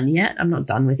not done yet. I'm not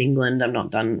done with England. I'm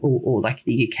not done, or like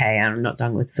the UK. I'm not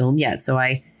done with film yet. So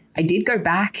I did go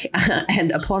back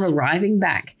and upon arriving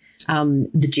back,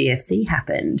 the GFC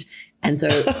happened. And so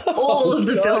all of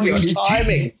the film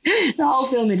industry, the whole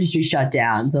film industry shut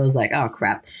down. So I was like, oh,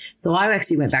 crap. So I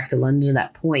actually went back to London at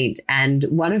that point. And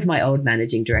one of my old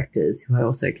managing directors, who I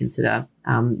also consider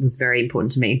was very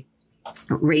important to me,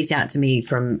 reached out to me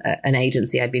from an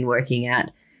agency I'd been working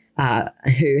at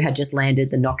who had just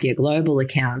landed the Nokia Global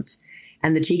account.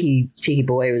 And the cheeky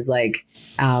boy was like,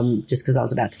 just because I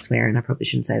was about to swear and I probably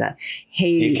shouldn't say that.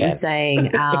 He was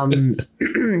saying,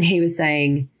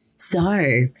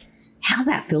 so how's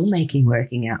that filmmaking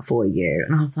working out for you?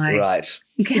 And I was like, right.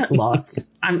 Get lost.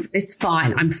 It's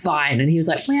fine. I'm fine. And he was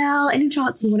like, well, any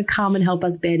chance you want to come and help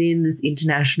us bed in this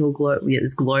international,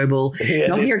 this global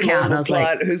Nokia account? And I was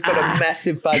like, who's got a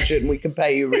massive budget and we can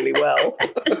pay you really well.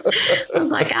 So I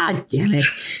was like, damn it.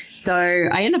 So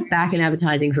I ended up back in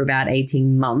advertising for about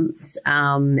 18 months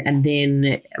and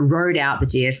then rode out the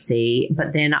GFC.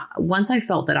 But then once I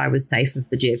felt that I was safe of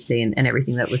the GFC and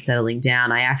everything that was settling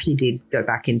down, I actually did go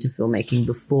back into filmmaking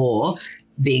before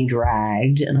being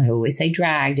dragged. And I always say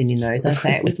dragged, and so I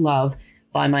say it with love,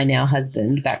 by my now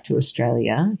husband back to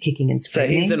Australia, kicking and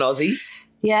screaming. So he's an Aussie?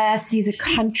 Yes, he's a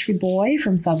country boy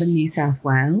from southern New South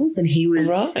Wales, and he was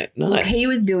he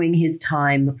was doing his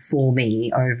time for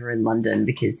me over in London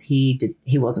because he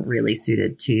wasn't really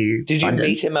suited to Did London.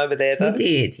 You meet him over there though? We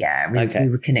did, yeah. We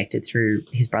were connected through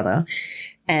his brother,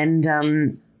 and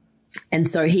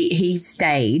so he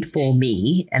stayed for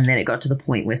me, and then it got to the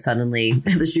point where suddenly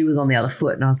the shoe was on the other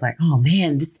foot, and I was like, oh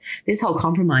man, this whole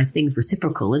compromise thing's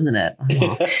reciprocal, isn't it?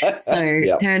 Oh. So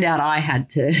it turned out I had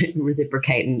to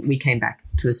reciprocate, and we came back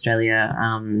to Australia,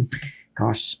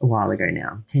 a while ago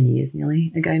now, 10 years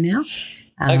nearly ago now.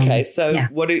 Okay, so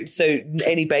so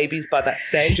any babies by that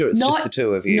stage, or it's just the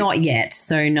two of you? Not yet.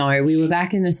 So no, we were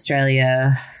back in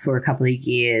Australia for a couple of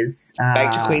years.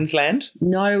 Back to Queensland?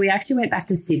 No, we actually went back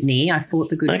to Sydney. I fought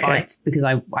the good fight because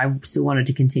I still wanted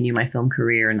to continue my film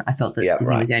career, and I felt that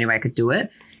Sydney was the only way I could do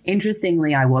it.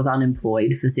 Interestingly, I was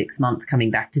unemployed for 6 months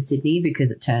coming back to Sydney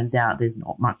because it turns out there's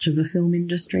not much of a film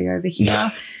industry over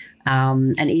here.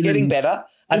 And even getting better.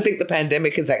 I think the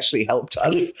pandemic has actually helped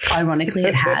us. Ironically,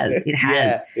 it has. It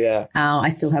has. Yeah. I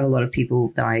still have a lot of people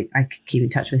that I keep in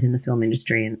touch with in the film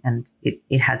industry, and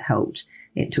it has helped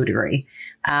to a degree.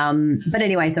 But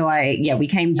anyway, so we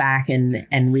came back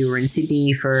and we were in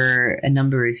Sydney for a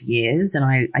number of years, and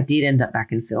I did end up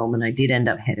back in film, and I did end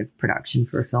up head of production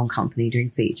for a film company doing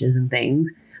features and things.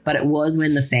 But it was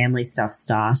when the family stuff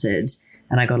started,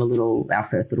 and I got our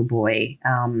first little boy.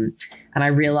 And I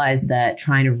realized that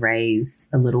trying to raise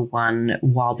a little one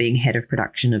while being head of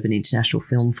production of an international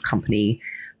film company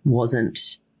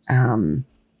wasn't going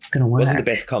to work. Wasn't the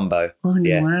best combo. Wasn't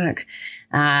going to work.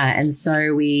 And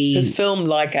so because film,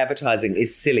 like advertising,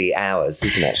 is silly hours,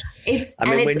 isn't it?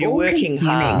 When you're working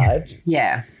hard.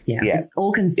 Yeah. It's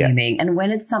all consuming. Yeah. And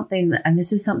when it's something, and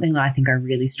this is something that I think I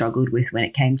really struggled with when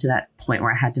it came to that point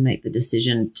where I had to make the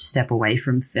decision to step away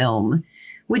from film,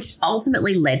 which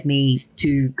ultimately led me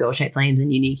to Girl Shaped Flames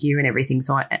and Unique You and everything.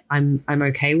 So I'm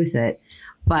okay with it.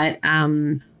 But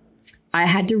I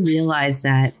had to realize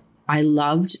that I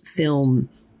loved film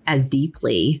as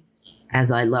deeply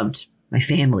as I loved my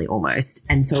family almost.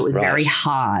 And so it was very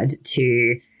hard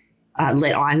to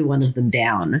let either one of them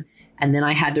down. And then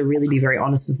I had to really be very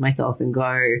honest with myself and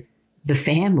go, the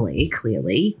family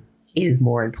clearly is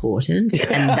more important,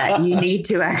 and that you need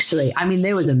to actually,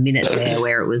 there was a minute there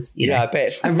where it was, I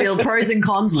bet. a real pros and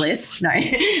cons list. No,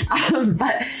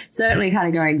 but certainly kind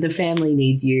of going, the family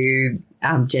needs you.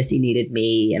 Jesse needed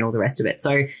me and all the rest of it.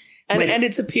 So, and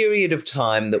it's a period of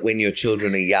time that when your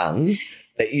children are young,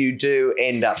 that you do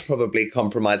end up probably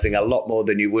compromising a lot more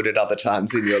than you would at other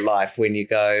times in your life when you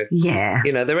go, they're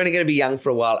only going to be young for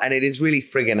a while, and it is really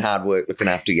friggin' hard work looking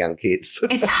after young kids.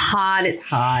 It's hard.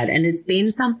 And it's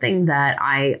been something that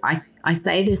I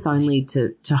say this only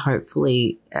to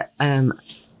hopefully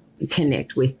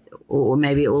connect with, or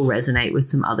maybe it will resonate with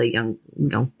some other young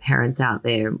parents out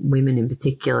there, women in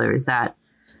particular, is that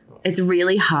it's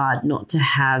really hard not to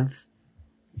have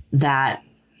that.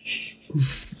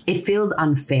 It feels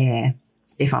unfair,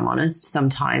 if I'm honest,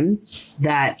 sometimes,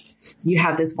 that you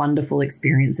have this wonderful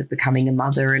experience of becoming a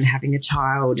mother and having a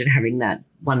child and having that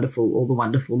all the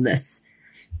wonderfulness.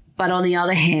 But on the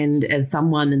other hand, as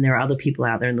someone, and there are other people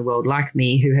out there in the world like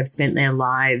me who have spent their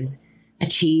lives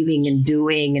achieving and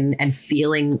doing and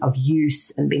feeling of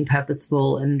use and being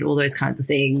purposeful and all those kinds of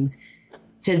things,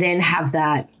 to then have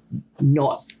that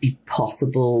not be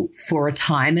possible for a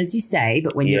time, as you say,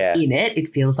 but when you're in it, it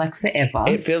feels like forever.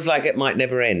 It feels like it might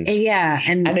never end. Yeah.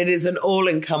 And it is an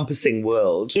all-encompassing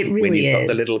world. It really when you've got is.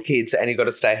 the little kids and you've got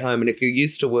to stay home. And if you're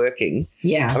used to working,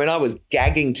 yeah. I mean, I was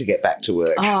gagging to get back to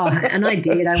work. Oh, and I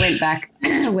did. I went back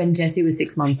when Jessie was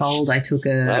 6 months old. I took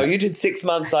a... Oh, you did 6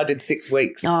 months. I did 6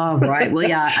 weeks. Oh, right. Well,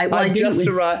 yeah.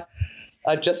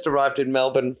 I just arrived in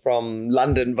Melbourne from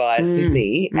London via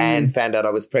Sydney and found out I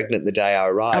was pregnant the day I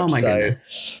arrived. Oh, my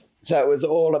goodness. So it was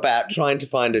all about trying to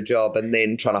find a job and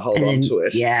then trying to hold on to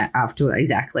it. Yeah, after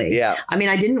exactly. Yeah. I mean,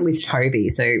 I didn't with Toby.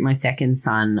 So my second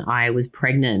son, I was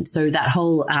pregnant. So that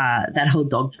whole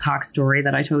dog park story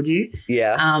that I told you.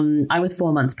 Yeah. I was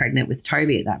 4 months pregnant with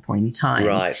Toby at that point in time.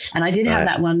 Right. And I did have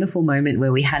that wonderful moment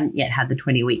where we hadn't yet had the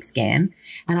 20-week scan,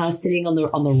 and I was sitting on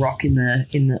the rock in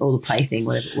the or the plaything,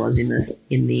 whatever it was,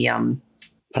 in the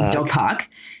dog park,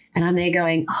 and I'm there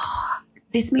going, oh,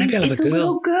 this means it's a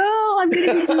little girl. I'm going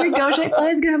to be doing Girl-Shaped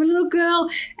Flames, going to have a little girl.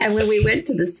 And when we went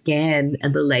to the scan,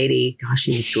 and the lady, gosh,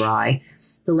 she was dry.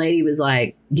 The lady was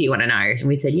like, do you want to know? And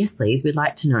we said, yes, please. We'd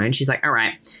like to know. And she's like, all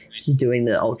right. She's doing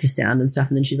the ultrasound and stuff.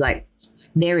 And then she's like,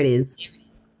 there it is.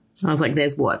 I was like,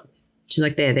 there's what? She's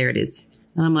like, there it is.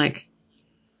 And I'm like,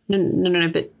 no,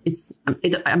 but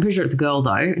I'm pretty sure it's a girl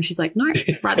though. And she's like, no,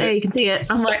 right there, you can see it.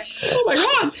 I'm like, oh my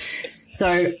God.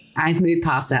 So I've moved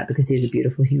past that because he's a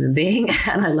beautiful human being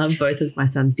and I love both of my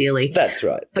sons dearly. That's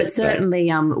right. But certainly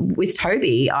with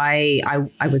Toby, I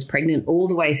was pregnant all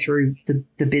the way through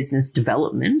the business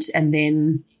development. And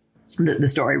then the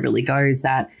story really goes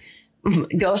that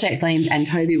Girl-Shaped Flames and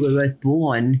Toby were both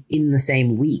born in the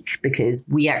same week because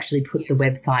we actually put the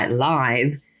website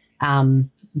live.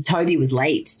 Toby was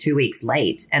late, 2 weeks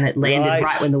late, and it landed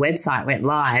right when the website went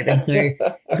live. And so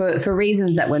for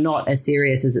reasons that were not as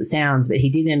serious as it sounds, but he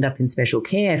did end up in special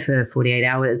care for 48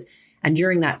 hours. And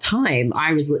during that time,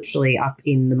 I was literally up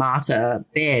in the Marta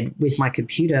bed with my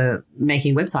computer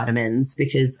making website amends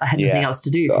because I had nothing else to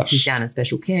do because he's down in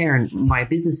special care and my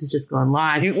business has just gone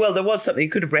live. There was something you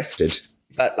could have rested.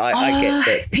 But I get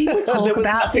that. People talk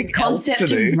about this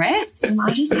concept of rest, and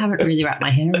I just haven't really wrapped my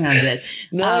head around it.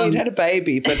 No, you'd had a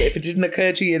baby, but if it didn't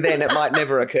occur to you then, it might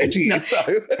never occur to you.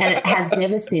 And it has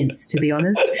never since, to be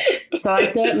honest. So I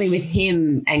certainly, with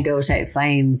him and Girl-Shaped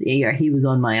Flames, he was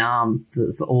on my arm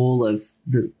for all of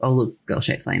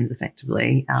Girl-Shaped Flames,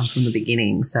 effectively, from the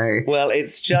beginning. So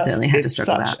it's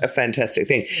such a fantastic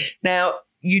thing. Now,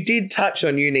 you did touch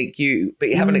on Unique You, but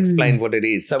you haven't explained what it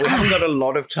is. So we haven't got a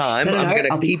lot of time. No, I'm going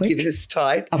to keep you this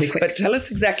tight. I'll be quick. But tell us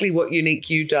exactly what Unique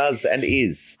You does and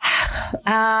is.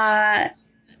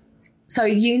 So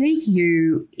Unique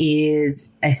You is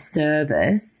a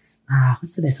service.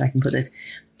 What's the best way I can put this?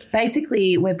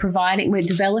 Basically, we're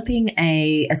developing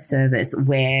a service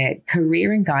where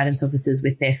career and guidance officers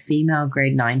with their female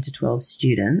grade 9 to 12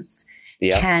 students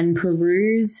can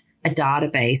peruse a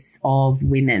database of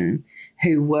women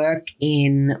who work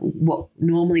in what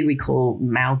normally we call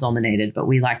male-dominated, but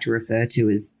we like to refer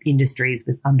to as industries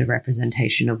with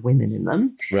underrepresentation of women in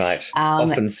them. Right.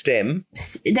 Often STEM.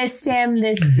 There's STEM,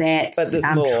 there's vet, but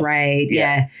there's more. Trade.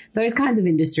 Yeah. Those kinds of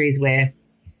industries where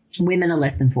women are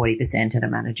less than 40% at a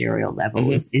managerial level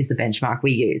is the benchmark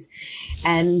we use.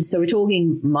 And so we're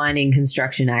talking mining,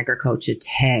 construction, agriculture,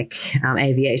 tech,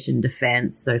 aviation,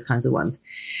 defense, those kinds of ones.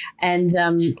 And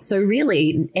so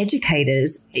really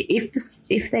educators,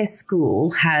 if their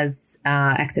school has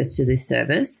access to this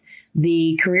service,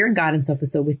 the career and guidance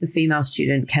officer with the female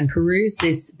student can peruse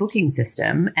this booking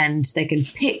system and they can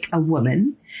pick a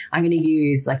woman. I'm going to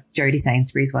use like Jodie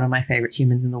Sainsbury's, one of my favorite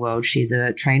humans in the world. She's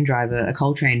a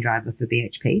coal train driver for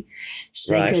BHP.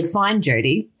 They could find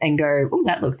Jodie and go, oh,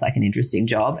 that looks like an interesting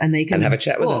job. And they can have a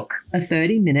chat with book a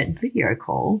 30-minute video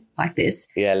call like this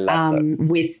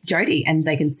with Jodie, and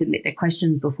they can submit their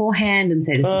questions beforehand and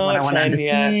say, this is what I want to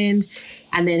understand.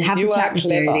 And then have the chat with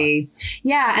Jodie.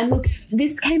 Yeah, and look,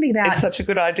 this came about. It's such a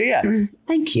good idea.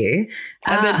 Thank you.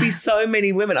 And there'd be so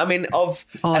many women. I mean, I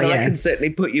can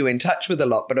certainly put you in touch with a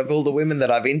lot, but of all the women that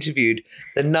I've interviewed,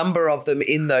 the number of them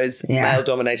in those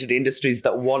male-dominated industries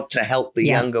that want to help the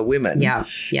younger women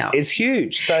is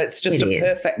huge. So it's just a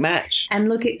perfect match. And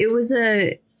look,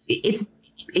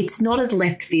 it's not as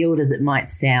left field as it might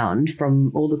sound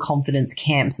from all the confidence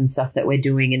camps and stuff that we're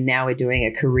doing, and now we're doing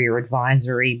a career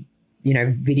advisory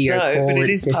video call but it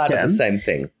is system. Part of the same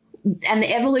thing. And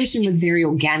the evolution was very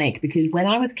organic because when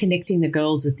I was connecting the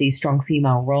girls with these strong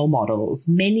female role models,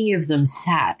 many of them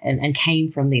sat and came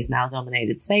from these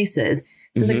male-dominated spaces.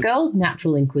 So the girls'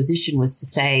 natural inquisition was to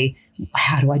say,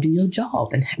 how do I do your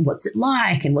job? And what's it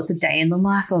like? And what's a day in the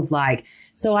life of like?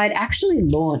 So I'd actually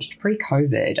launched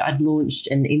pre-COVID, I'd launched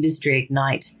an Industry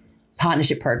Ignite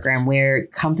partnership program where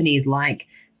companies like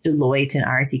Deloitte and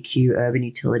RSEQ, Urban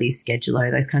Utilities,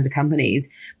 Schedulo, those kinds of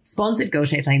companies sponsored Girl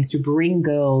Shaped Flames to bring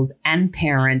girls and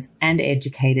parents and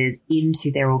educators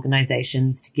into their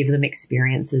organizations to give them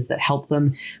experiences that help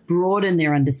them broaden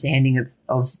their understanding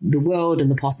of the world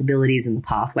and the possibilities and the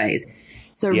pathways.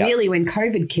 So really when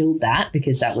COVID killed that,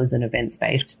 because that was an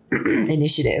events-based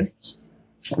initiative,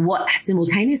 what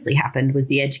simultaneously happened was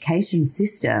the education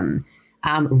system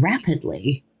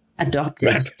rapidly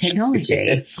adopted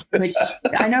technology, which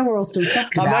I know we're all still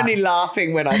shocked about. I'm only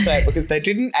laughing when I say it because they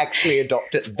didn't actually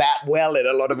adopt it that well in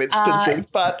a lot of instances,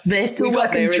 but they're still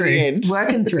working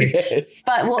through. Yes.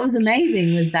 But what was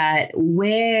amazing was that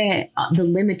where the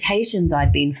limitations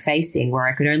I'd been facing, where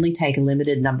I could only take a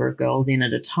limited number of girls in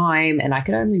at a time, and I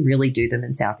could only really do them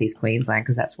in Southeast Queensland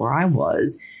because that's where I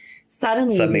was.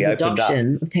 Suddenly with this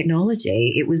adoption of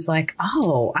technology, it was like,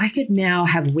 oh, I could now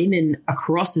have women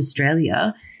across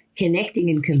Australia connecting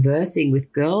and conversing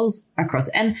with girls across.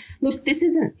 And look,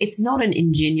 it's not an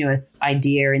ingenuous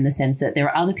idea in the sense that there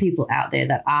are other people out there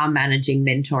that are managing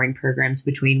mentoring programs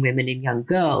between women and young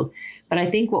girls. But I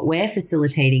think what we're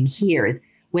facilitating here is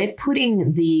we're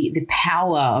putting the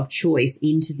power of choice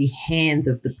into the hands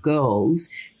of the girls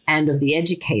and of the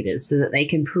educators so that they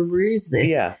can peruse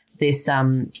this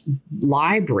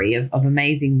library of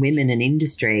amazing women in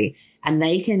industry, and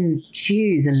they can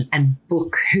choose and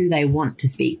book who they want to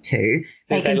speak to.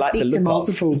 They can speak to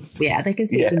multiple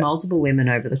to multiple women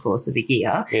over the course of a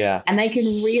year. Yeah. And they can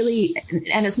really,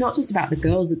 and it's not just about the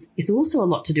girls, it's also a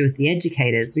lot to do with the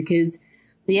educators, because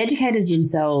the educators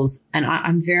themselves, and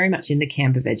I'm very much in the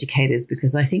camp of educators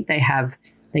because I think they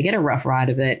get a rough ride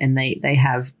of it, and they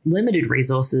have limited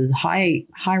resources, high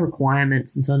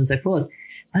requirements and so on and so forth.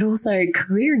 But also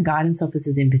career and guidance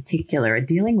officers in particular are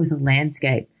dealing with a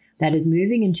landscape that is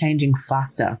moving and changing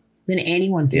faster than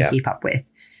anyone can keep up with.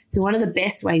 So one of the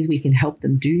best ways we can help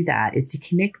them do that is to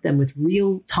connect them with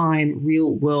real-time,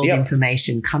 real-world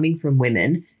information coming from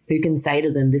women who can say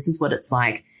to them, this is what it's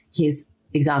like. Here's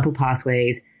example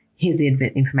pathways. Here's the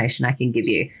information I can give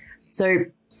you. So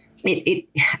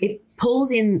it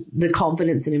pulls in the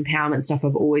confidence and empowerment stuff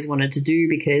I've always wanted to do,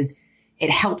 because it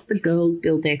helps the girls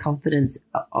build their confidence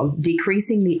of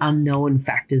decreasing the unknown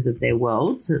factors of their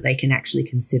world so that they can actually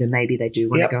consider maybe they do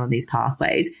want to go on these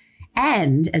pathways.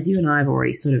 And as you and I have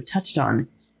already sort of touched on,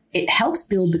 it helps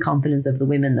build the confidence of the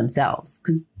women themselves.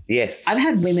 Because I've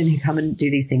had women who come and do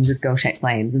these things with Girl Shaped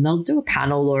Flames, and they'll do a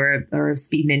panel or a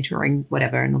speed mentoring,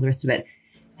 whatever, and all the rest of it.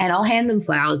 And I'll hand them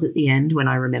flowers at the end when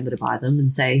I remember to buy them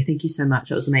and say, thank you so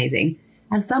much. It was amazing.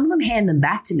 And some of them hand them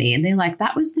back to me and they're like,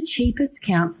 that was the cheapest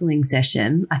counselling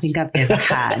session I think I've ever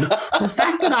had. The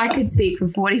fact that I could speak for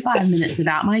 45 minutes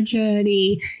about my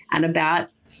journey and about,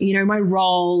 my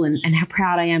role and how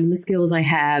proud I am and the skills I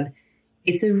have,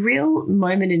 it's a real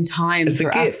moment in time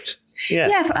for us.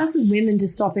 Yeah, for us as women to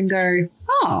stop and go,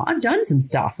 oh, I've done some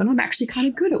stuff and I'm actually kind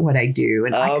of good at what I do,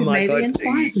 and I could maybe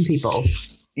inspire some people.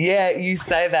 Yeah, you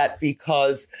say that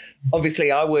because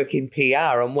obviously I work in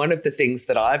PR, and one of the things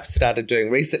that I've started doing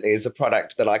recently is a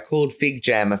product that I called Fig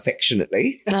Jam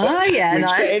affectionately. Oh, yeah, which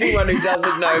nice. For anyone who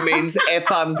doesn't know means F,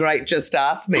 I'm great, just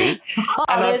ask me. Oh,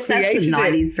 and yes, that's the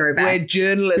 90s throwback. Where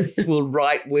journalists will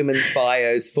write women's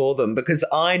bios for them, because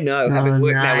I know, having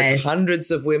worked now with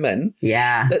hundreds of women,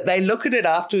 that they look at it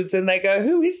afterwards and they go,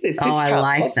 who is this? This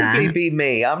can't possibly be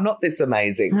me. I'm not this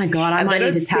amazing. Oh, my God, I might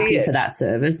need to tap you for that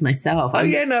service myself. Oh,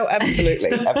 yeah, no,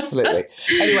 absolutely, absolutely.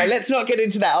 Anyway, let's not get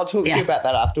into that. I'll talk to you about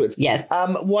that afterwards. Yes.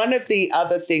 One of the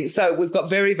other things, so we've got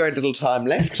very, very little time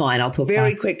left. That's fine. I'll talk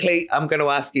very quickly. I'm going to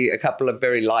ask you a couple of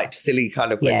very light, silly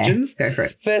kind of questions. Go for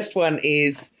it. First one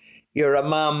is, you're a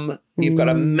mum. You've got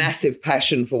a massive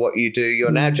passion for what you do.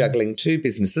 You're now juggling two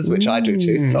businesses, which I do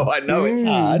too, so I know it's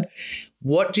hard.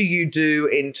 What do you do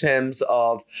in terms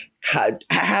of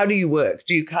how do you work?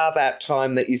 Do you carve out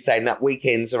time that you say, no,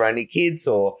 weekends are only kids,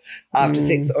 or after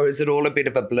 6, or is it all a bit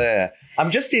of a blur? I'm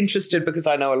just interested because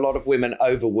I know a lot of women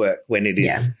overwork when it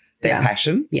is their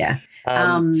passion. Yeah.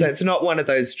 So it's not one of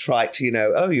those trite,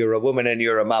 oh, you're a woman and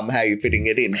you're a mum, how are you fitting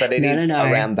it in? But it is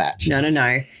around that. No.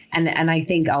 And I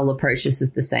think I'll approach this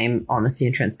with the same honesty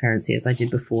and transparency as I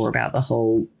did before about the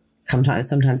whole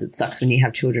sometimes it sucks when you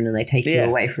have children and they take you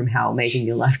away from how amazing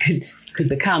your life could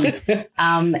become.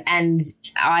 And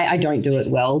I don't do it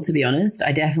well, to be honest.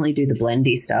 I definitely do the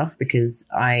blendy stuff because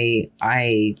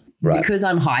because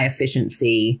I'm high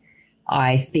efficiency,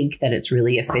 I think that it's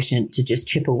really efficient to just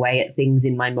chip away at things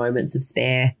in my moments of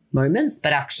spare moments.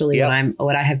 But actually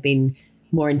what I have been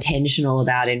more intentional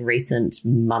about in recent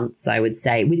months, I would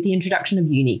say, with the introduction of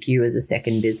Unique You as a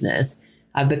second business,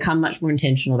 I've become much more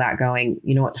intentional about going,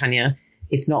 you know what, Tanya,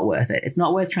 it's not worth it. It's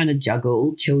not worth trying to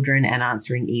juggle children and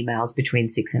answering emails between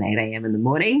 6 and 8 a.m. in the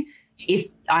morning. If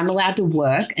I'm allowed to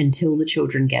work until the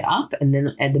children get up, and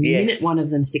then at the minute one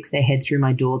of them sticks their head through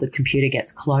my door, the computer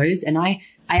gets closed. And I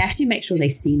actually make sure they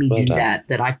see me do that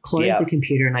I close the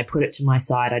computer and I put it to my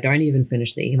side. I don't even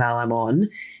finish the email I'm on.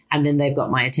 And then they've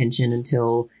got my attention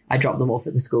until I drop them off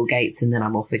at the school gates and then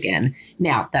I'm off again.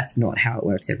 Now, that's not how it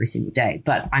works every single day,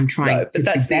 but I'm trying to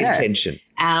that's be better. The intention.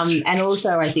 And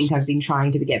also I think I've been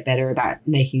trying to get better about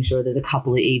making sure there's a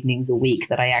couple of evenings a week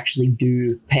that I actually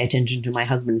do pay attention to my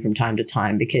husband from time to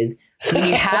time, because when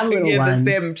you have little ones.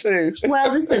 There's them too.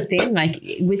 Well, this is the thing, like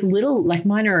with little, like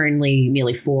mine are only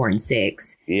nearly 4 and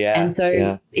 6. Yeah. And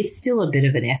so it's still a bit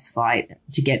of an S fight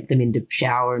to get them into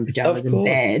shower and pajamas and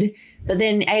bed. But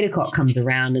then 8 o'clock comes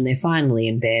around and they're finally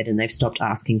in bed and they've stopped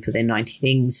asking for their 90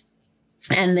 things.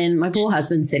 And then my poor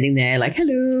husband's sitting there like,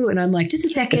 hello. And I'm like, just a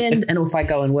second. And off I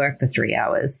go and work for 3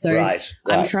 hours. So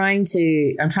I'm trying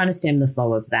to stem the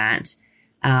flow of that.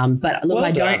 But look,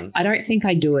 I don't think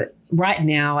I do it right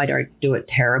now. I don't do it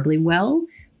terribly well,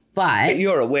 but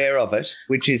you're aware of it,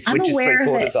 which is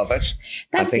 3/4 of it.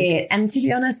 That's it. And to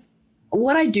be honest,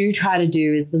 what I do try to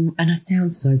do is and it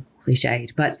sounds so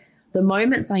cliched, but the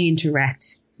moments I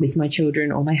interact with my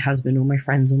children or my husband or my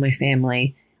friends or my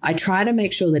family, I try to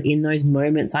make sure that in those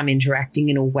moments I'm interacting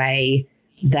in a way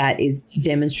that is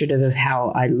demonstrative of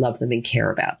how I love them and care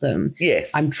about them.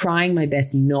 Yes. I'm trying my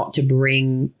best not to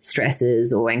bring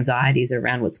stresses or anxieties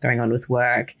around what's going on with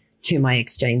work to my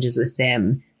exchanges with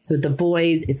them. So with the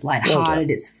boys, it's lighthearted,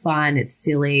 it's fun, it's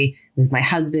silly. With my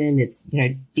husband, it's,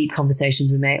 deep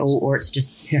conversations we make, or it's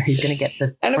just, who's going to get the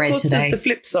bread today. And of course, there's the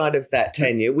flip side of that,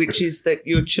 Tanya, which is that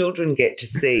your children get to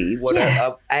see what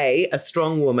a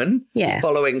strong woman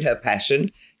following her passion,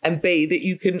 and B, that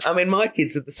you can, my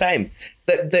kids are the same,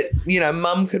 that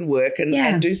mum can work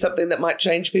and do something that might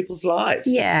change people's lives.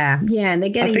 Yeah, yeah. And they're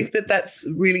getting. I think that's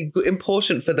really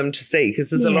important for them to see, because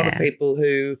there's a lot of people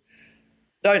who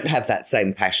don't have that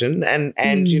same passion and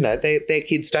their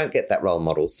kids don't get that role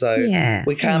model. So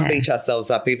we can't beat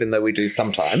ourselves up, even though we do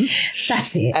sometimes.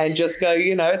 That's it. And just go,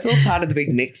 it's all part of the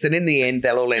big mix, and in the end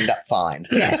they'll all end up fine.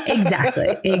 Yeah,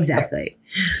 exactly. Exactly.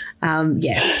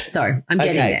 So I'm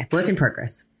getting there. Work in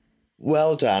progress.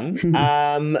 Well done.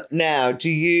 Now,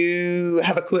 do you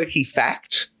have a quirky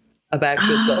fact about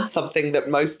yourself, something that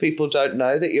most people don't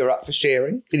know that you're up for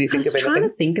sharing? Did you think of anything? I was trying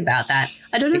to think about that.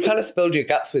 I don't know. You kind of spilled your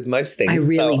guts with most things. I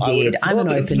really did. I'm an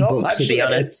open book, to be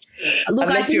honest. Look,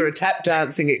 unless you're a tap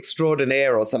dancing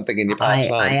extraordinaire or something in your past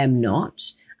life. I am not.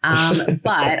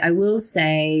 But I will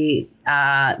say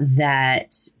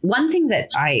that one thing that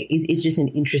is just an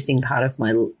interesting part of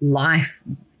my life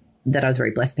that I was very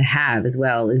blessed to have as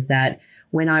well, is that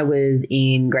when I was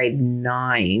in grade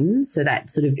 9, so that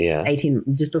sort of 18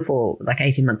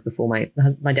 months before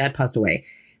my dad passed away,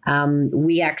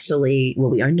 we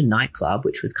owned a nightclub,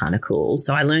 which was kind of cool.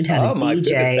 So I learned how to DJ. Oh my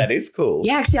goodness, that is cool.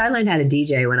 Yeah, actually I learned how to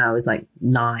DJ when I was like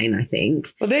 9, I think.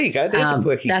 Well, there you go. There's a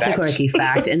quirky fact. That's a quirky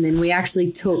fact. And then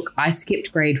I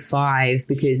skipped grade 5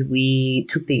 because we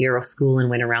took the year off school and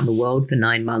went around the world for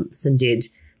 9 months and did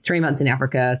 3 months in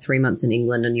Africa, 3 months in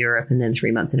England and Europe, and then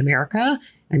 3 months in America,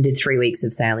 and did 3 weeks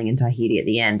of sailing in Tahiti at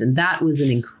the end. And that was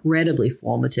an incredibly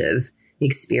formative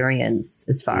experience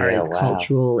as far as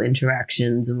cultural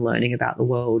interactions and learning about the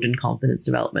world and confidence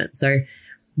development. So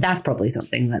that's probably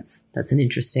something that's an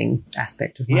interesting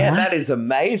aspect of my life. Yeah, that is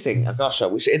amazing. Oh, gosh, I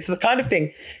wish it's the kind of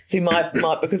thing. See,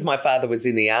 because my father was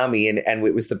in the army and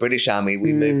it was the British Army,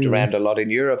 we moved around a lot in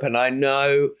Europe, and I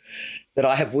know that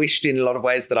I have wished in a lot of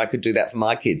ways that I could do that for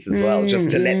my kids as well,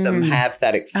 just to let them have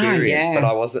that experience, but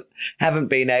I haven't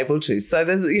been able to. So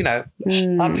there's,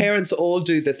 our parents all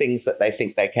do the things that they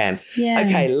think they can. Yeah.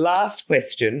 Okay, last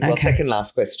question. Well, second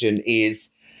last question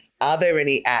is, are there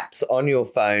any apps on your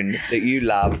phone that you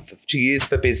love to use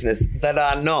for business that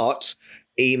are not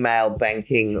email,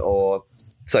 banking, or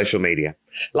social media?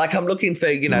 Like I'm looking for,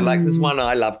 like there's one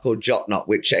I love called Jotnot,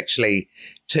 which actually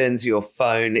turns your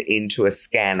phone into a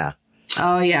scanner.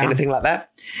 Oh, yeah. Anything like that?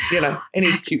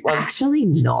 Any cute ones? Actually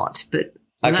not, but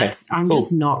I'm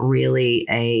just not really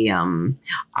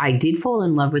I did fall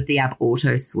in love with the app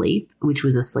Auto Sleep, which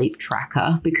was a sleep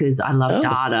tracker, because I love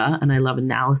data and I love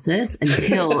analysis,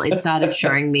 until it started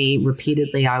showing me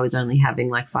repeatedly I was only having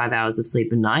like 5 hours of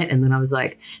sleep a night. And then I was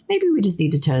like, maybe we just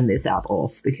need to turn this app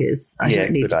off, because I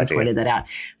don't need to be pointed that out.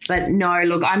 But no,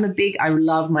 look, I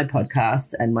love my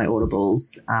podcasts and my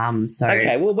audibles.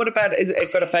 Okay, well, what about,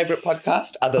 got a favourite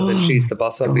podcast other than She's the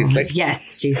Boss, obviously? God,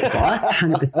 yes, She's the Boss,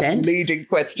 100%. Leading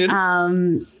question.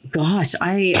 Gosh,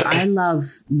 I love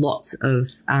lots of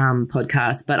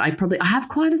podcasts, but I have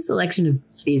quite a selection of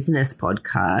business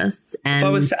podcasts. And if I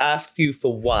was to ask you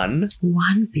for one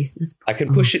business podcast. I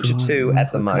can push it to two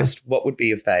at the most. What would be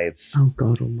your faves? Oh,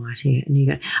 God almighty.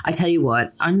 And I tell you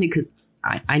what, only because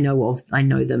I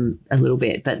know them a little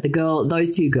bit, but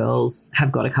those two girls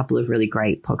have got a couple of really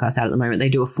great podcasts out at the moment. They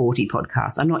do a 40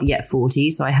 podcast. I'm not yet 40,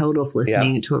 so I held off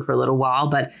listening to it for a little while,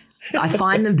 but I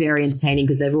find them very entertaining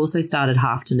because they've also started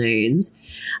Afternoons.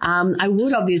 I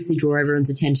would obviously draw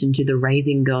everyone's attention to the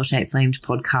Raising Girl-Shaped Flames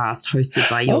podcast hosted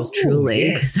by yours truly,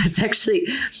 because that's actually,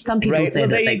 some people say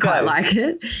that they quite like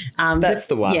it. That's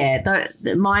the one. Yeah,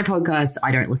 my podcast,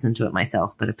 I don't listen to it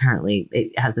myself, but apparently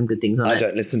it has some good things on it. I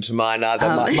don't listen to mine either,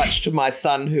 much to my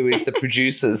son, who is the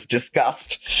producer's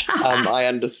disgust. I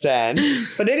understand.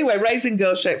 But anyway, Raising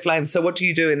Girl-Shaped Flames. So what do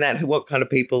you do in that? What kind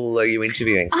of people are you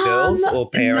interviewing? Girls or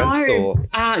parents? Or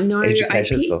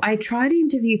educators? I try to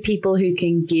interview people who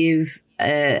can give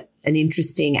an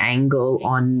interesting angle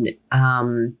on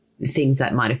things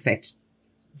that might affect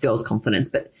girls' confidence.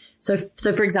 But so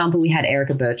for example, we had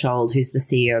Erica Berchold, who's the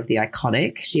CEO of The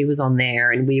Iconic. She was on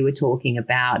there and we were talking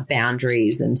about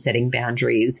boundaries and setting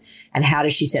boundaries and how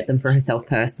does she set them for herself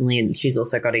personally. And she's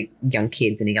also got young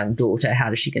kids and a young daughter.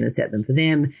 How is she going to set them for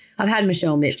them? I've had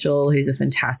Michelle Mitchell, who's a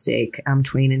fantastic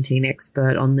tween and teen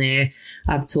expert on there.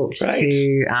 I've talked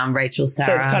to Rachel Sarah,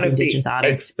 so it's kind of Indigenous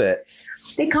artist. Experts.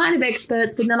 They're kind of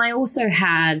experts, but then I also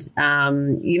had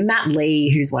Matt Lee,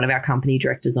 who's one of our company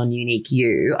directors on Unique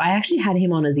You. I actually had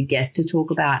him on as a guest to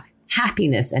talk about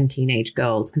happiness and teenage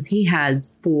girls because he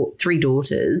has three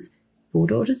daughters.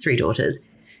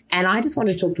 And I just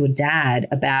wanted to talk to a dad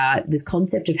about this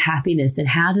concept of happiness and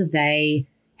how do they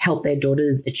help their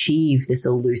daughters achieve this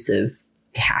elusive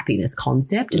happiness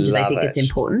concept and do they think it's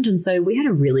important? And so we had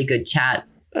a really good chat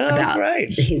about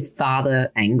his father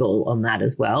angle on that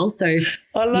as well. So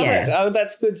I love it. Oh,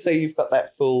 that's good. So you've got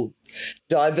that full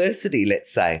diversity,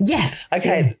 let's say. Yes.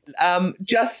 Okay.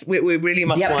 We really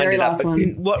must wind it up.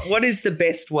 What is the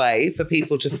best way for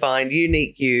people to find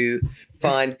Unique You,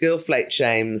 find Girl-Shaped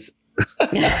Flames,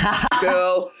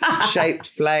 Girl-Shaped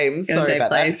Flames, sorry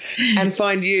about that, and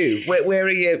find you? Where are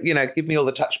you? Give me all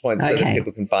the touch points so that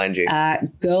people can find you.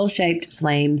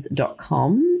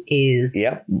 Girlshapedflames.com is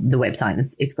the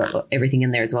website. It's got everything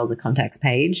in there as well as a contacts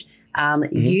page.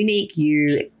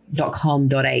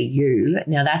 Uniqueyou.com.au.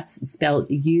 Now that's spelled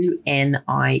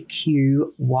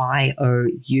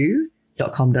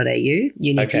UNIQYOU.com.au.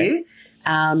 Unique You.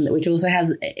 Which also has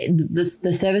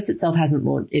the service itself hasn't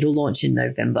launched. It'll launch in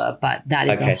November, but that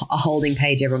is a holding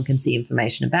page. Everyone can see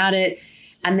information about it.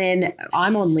 And then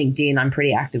I'm on LinkedIn. I'm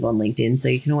pretty active on LinkedIn, so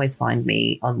you can always find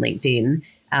me on LinkedIn.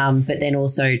 But then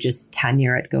also just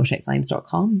Tanya at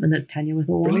girlshapedflames.com, and that's Tanya with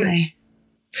a Y.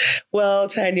 Well,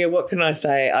 Tanya, what can I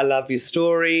say? I love your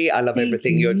story. I love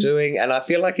everything you're doing. And I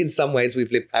feel like in some ways we've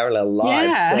lived parallel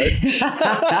lives. Yeah.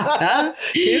 So.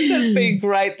 This has been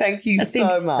great. Thank you so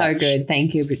much. It's been so good.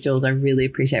 Thank you, Jules. I really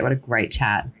appreciate it. What a great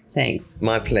chat. Thanks.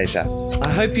 My pleasure. I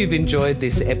hope you've enjoyed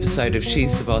this episode of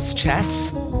She's the Boss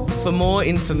Chats. For more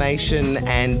information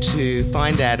and to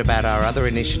find out about our other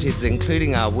initiatives,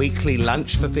 including our weekly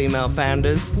lunch for female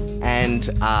founders and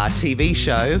our TV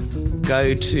show,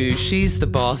 go to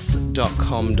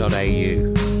shestheboss.com.au.